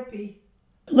therapy.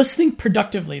 Let's think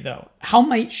productively, though. How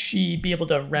might she be able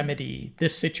to remedy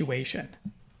this situation?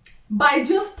 By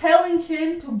just telling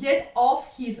him to get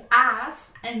off his ass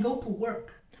and go to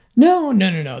work. No.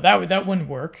 That wouldn't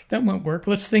work. That wouldn't work.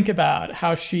 Let's think about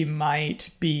how she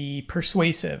might be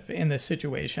persuasive in this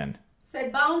situation.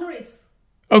 Set boundaries.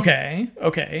 Okay.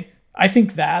 I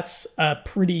think that's a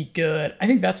pretty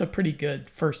good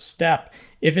first step.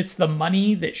 If it's the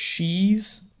money that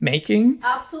she's making.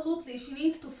 Absolutely. She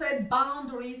needs to set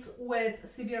boundaries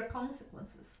with severe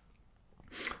consequences.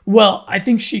 Well, I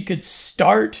think she could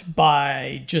start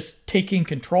by just taking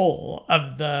control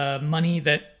of the money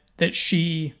that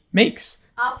she makes.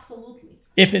 Absolutely.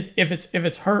 If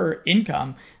it's her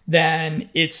income, then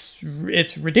it's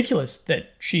ridiculous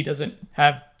that she doesn't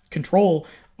have control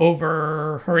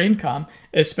over her income,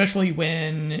 especially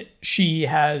when she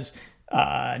has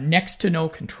next to no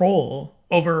control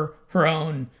over her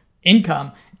own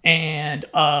income, and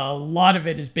a lot of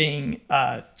it is being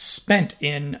spent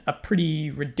in a pretty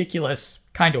ridiculous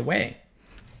kind of way.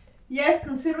 Yes,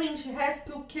 considering she has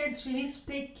 2 kids she needs to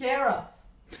take care of.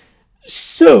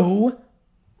 So,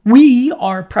 we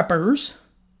are preppers,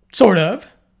 sort of.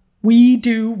 We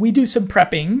do some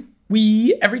prepping.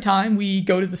 Every time we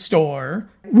go to the store,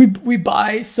 we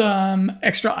buy some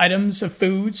extra items of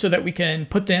food so that we can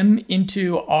put them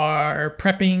into our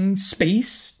prepping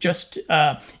space, just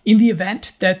in the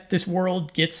event that this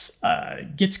world gets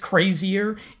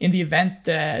crazier, in the event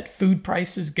that food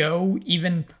prices go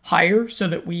even higher, so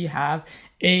that we have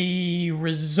a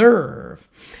reserve.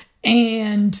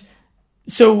 And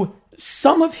so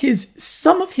some of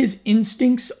his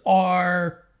instincts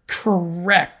are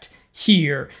correct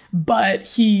here, but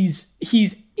he's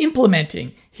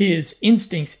implementing his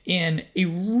instincts in a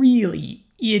really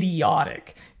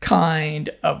idiotic kind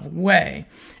of way.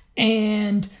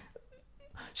 And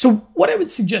so what I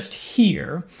would suggest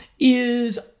here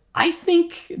is, I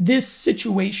think this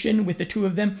situation with the two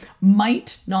of them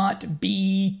might not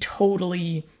be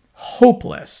totally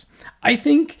hopeless. I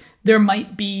think there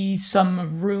might be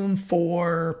some room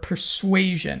for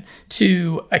persuasion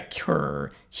to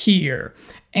occur here.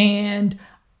 And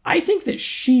I think that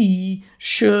she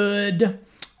should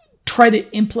try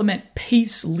to implement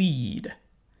pace lead.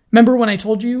 Remember when I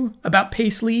told you about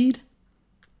pace lead?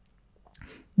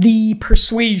 The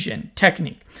persuasion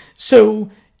technique. So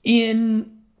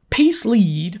in pace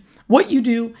lead, what you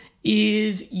do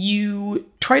is you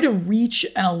try to reach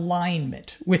an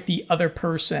alignment with the other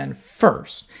person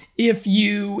first. If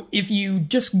you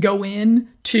just go in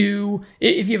to,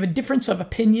 if you have a difference of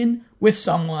opinion with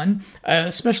someone,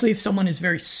 especially if someone is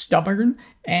very stubborn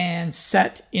and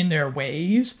set in their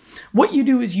ways, what you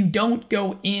do is you don't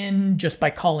go in just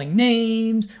by calling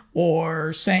names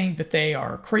or saying that they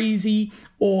are crazy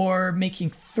or making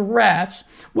threats.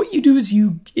 What you do is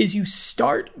you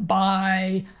start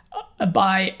by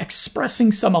by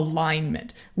expressing some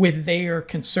alignment with their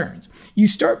concerns. You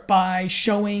start by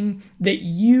showing that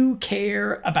you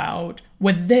care about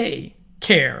what they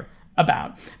care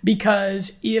about.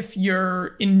 Because if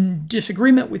you're in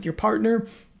disagreement with your partner,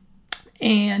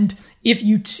 and if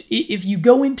you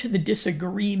go into the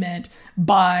disagreement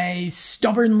by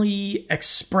stubbornly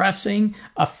expressing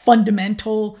a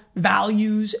fundamental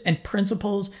values and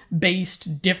principles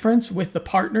based difference with the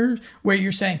partner, where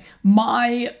you're saying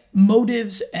my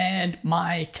motives and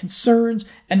my concerns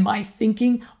and my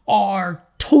thinking are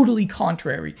totally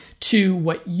contrary to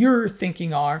what you're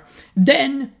thinking are,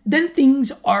 then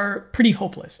things are pretty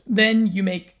hopeless. Then you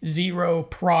make zero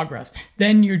progress.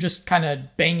 Then you're just kind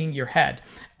of banging your head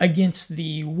against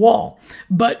the wall.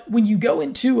 But when you go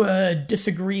into a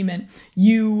disagreement,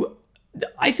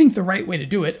 I think the right way to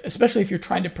do it, especially if you're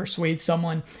trying to persuade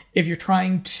someone, if you're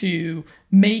trying to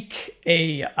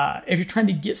if you're trying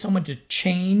to get someone to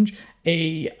change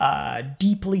a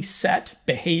deeply set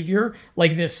behavior,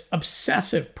 like this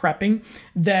obsessive prepping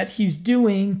that he's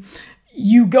doing,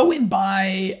 you go in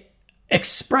by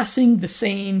expressing the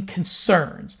same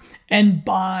concerns and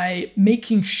by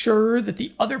making sure that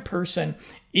the other person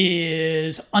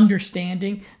is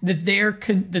understanding that their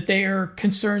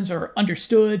concerns are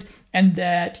understood and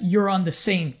that you're on the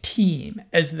same team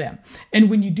as them. And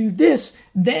when you do this,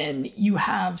 then you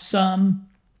have some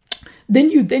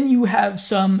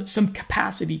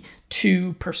capacity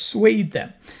to persuade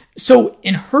them. So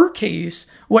in her case,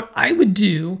 what I would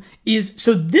do is,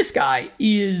 so this guy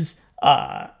is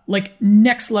like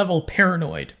next level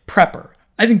paranoid prepper.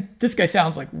 I think this guy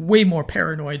sounds like way more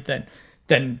paranoid than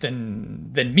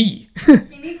me.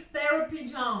 He needs therapy,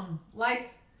 John,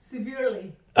 like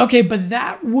severely. Okay, but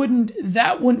that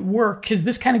wouldn't work, because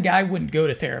this kind of guy wouldn't go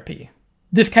to therapy.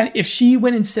 If she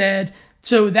went and said,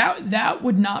 so that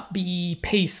would not be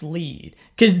PACE lead,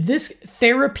 because this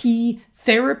therapy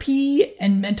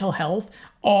and mental health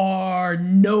are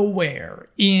nowhere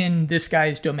in this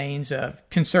guy's domains of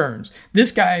concerns.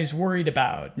 This guy's worried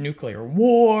about nuclear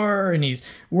war, and he's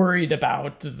worried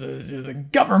about the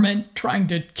government trying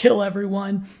to kill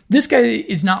everyone. This guy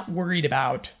is not worried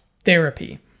about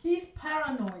therapy. He's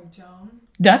paranoid, John.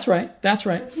 That's right. But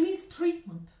he needs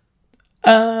treatment.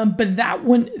 But that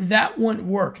wouldn't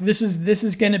work. This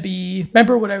is going to be,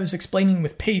 remember what I was explaining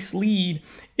with PACE lead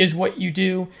is what you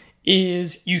do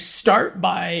is you start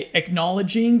by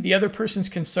acknowledging the other person's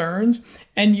concerns,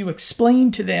 and you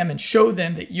explain to them and show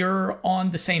them that you're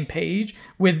on the same page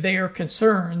with their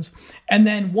concerns. And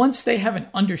then once they have an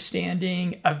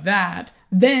understanding of that,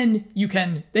 then you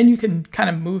can kind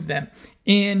of move them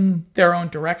in their own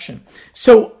direction.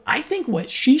 So I think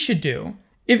what she should do,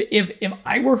 if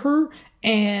I were her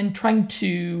and trying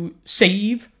to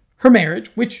save her marriage,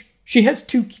 which they have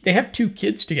two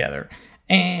kids together,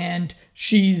 and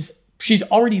she's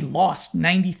already lost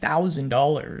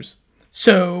 $90,000.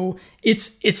 So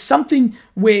it's something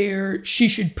where she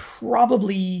should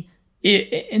probably,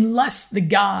 unless the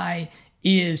guy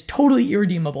is totally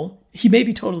irredeemable, he may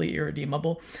be totally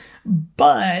irredeemable,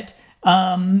 but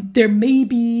there may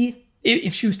be,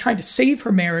 if she was trying to save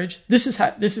her marriage, this is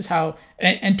how,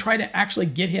 and try to actually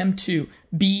get him to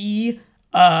be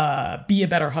a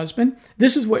better husband.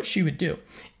 This is what she would do: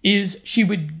 is she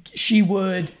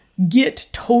would get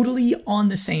totally on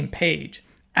the same page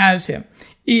as him.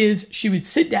 Is she would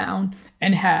sit down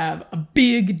and have a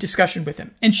big discussion with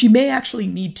him, and she may actually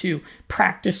need to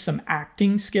practice some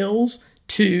acting skills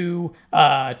to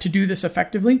do this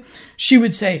effectively. She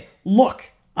would say,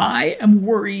 "Look, I am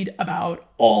worried about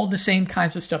all the same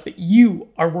kinds of stuff that you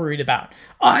are worried about.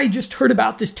 I just heard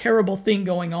about this terrible thing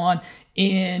going on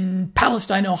in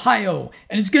Palestine, Ohio,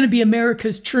 and it's going to be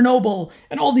America's Chernobyl,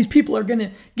 and all these people are going to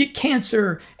get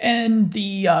cancer, and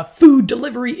the food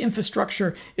delivery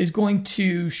infrastructure is going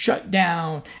to shut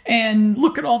down, and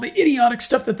look at all the idiotic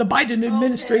stuff that the Biden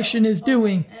administration is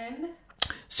doing."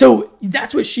 So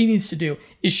that's what she needs to do,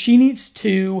 is she needs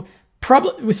to,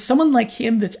 probably with someone like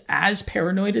him that's as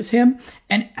paranoid as him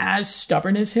and as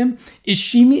stubborn as him, is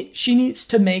she needs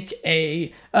to make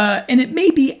and it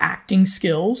may be acting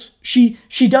skills. She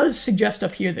does suggest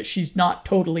up here that she's not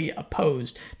totally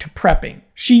opposed to prepping.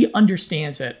 She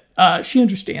understands it. She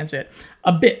understands it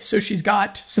a bit, so she's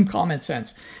got some common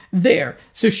sense there.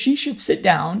 So she should sit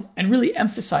down and really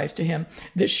emphasize to him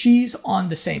that she's on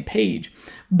the same page.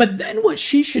 But then what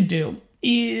she should do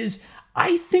is,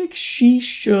 I think she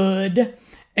should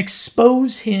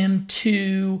expose him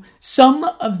to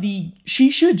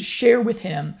she should share with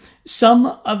him some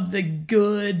of the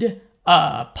good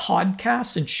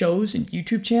podcasts and shows and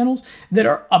YouTube channels that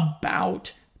are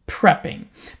about prepping,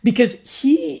 because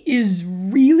he is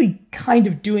really kind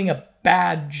of doing a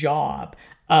bad job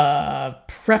of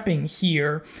prepping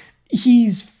here.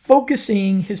 He's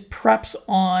focusing his preps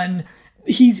on,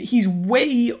 he's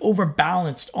way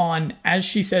overbalanced on, as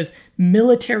she says,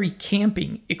 military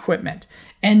camping equipment.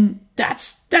 And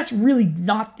that's really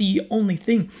not the only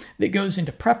thing that goes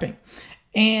into prepping.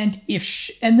 And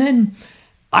and then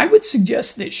I would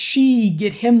suggest that she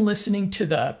get him listening to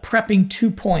the Prepping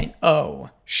 2.0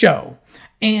 show.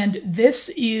 And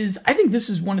I think this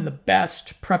is one of the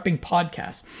best prepping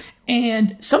podcasts.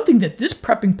 And something that this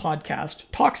prepping podcast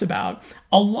talks about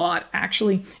a lot,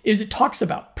 actually, is it talks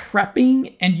about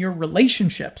prepping and your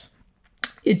relationships.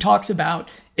 It talks about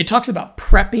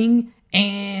prepping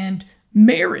and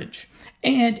marriage.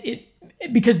 And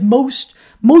because most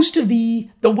of the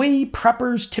way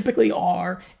preppers typically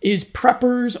are is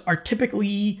preppers are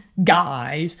typically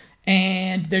guys,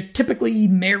 and they're typically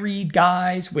married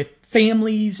guys with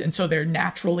families, and so they're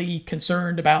naturally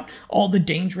concerned about all the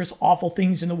dangerous, awful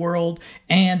things in the world,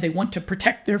 and they want to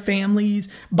protect their families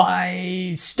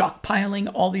by stockpiling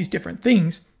all these different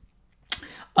things.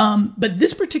 But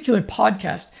this particular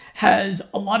podcast has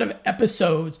a lot of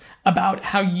episodes about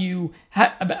how you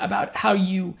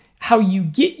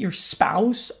get your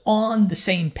spouse on the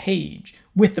same page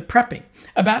with the prepping,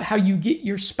 about how you get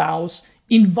your spouse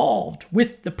involved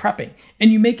with the prepping,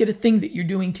 and you make it a thing that you're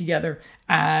doing together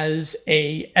as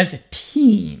a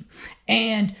team.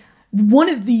 And one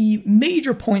of the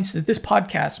major points that this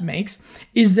podcast makes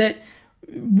is that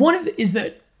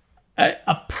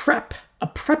a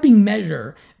prepping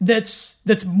measure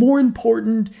that's more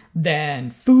important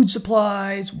than food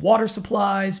supplies, water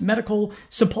supplies, medical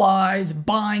supplies,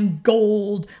 buying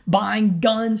gold, buying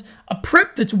guns. A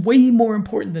prep that's way more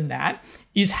important than that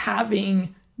is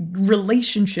having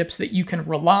relationships that you can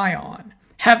rely on,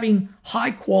 having high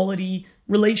quality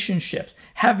relationships,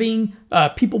 having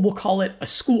people will call it a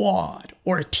squad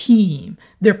or a team.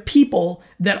 They're people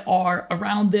that are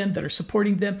around them, that are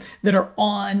supporting them, that are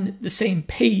on the same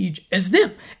page as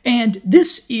them. And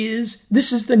this is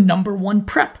the number one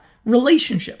prep: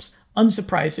 relationships,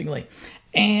 unsurprisingly.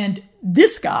 And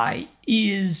this guy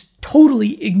is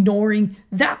totally ignoring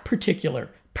that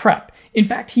particular prep. In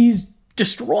fact, he's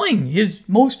destroying his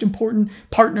most important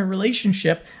partner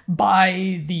relationship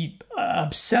by the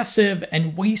obsessive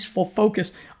and wasteful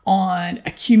focus on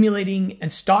accumulating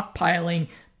and stockpiling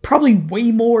probably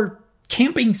way more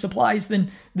camping supplies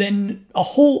than a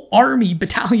whole army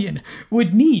battalion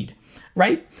would need,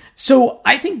 right? So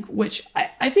I think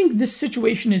this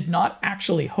situation is not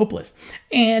actually hopeless.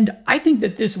 And I think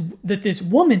that this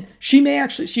woman, she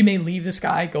may leave this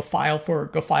guy, go file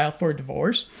for a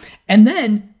divorce, and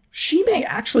then she may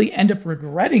actually end up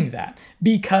regretting that,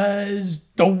 because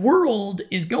the world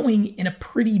is going in a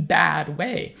pretty bad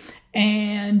way.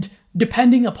 And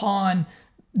depending upon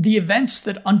the events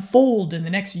that unfold in the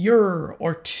next year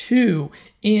or two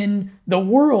in the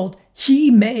world,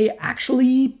 he may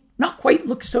actually not quite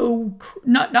look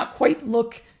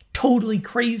totally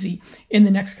crazy in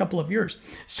the next couple of years.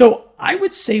 So I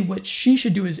would say what she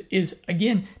should do is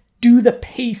again, do the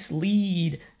pace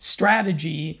lead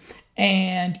strategy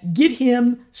and get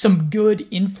him some good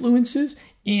influences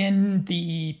in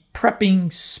the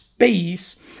prepping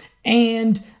space.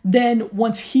 And then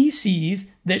once he sees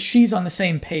that she's on the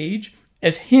same page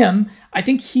as him, I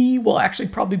think he will actually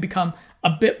probably become a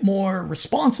bit more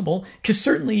responsible, because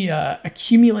certainly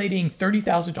accumulating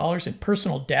 $30,000 in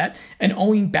personal debt and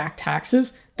owing back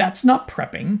taxes, that's not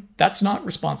prepping. That's not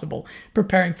responsible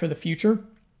preparing for the future.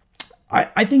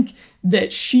 I think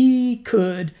that she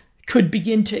could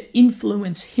begin to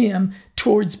influence him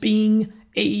towards being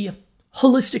a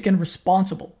holistic and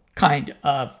responsible kind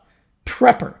of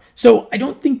prepper. So I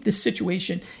don't think this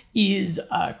situation is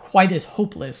quite as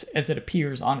hopeless as it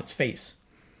appears on its face.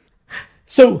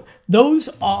 So those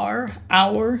are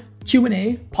our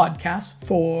Q&A podcasts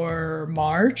for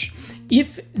March.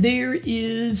 If there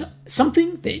is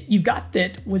something that you've got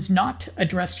that was not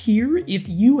addressed here, if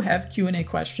you have Q&A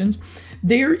questions,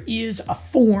 there is a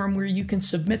form where you can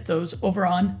submit those over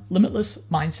on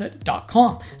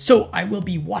limitlessmindset.com. So I will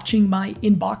be watching my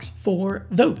inbox for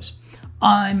those.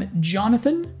 I'm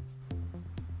Jonathan.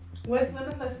 With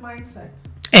Limitless Mindset.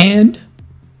 And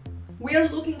we are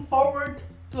looking forward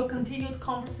to a continued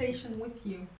conversation with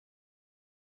you.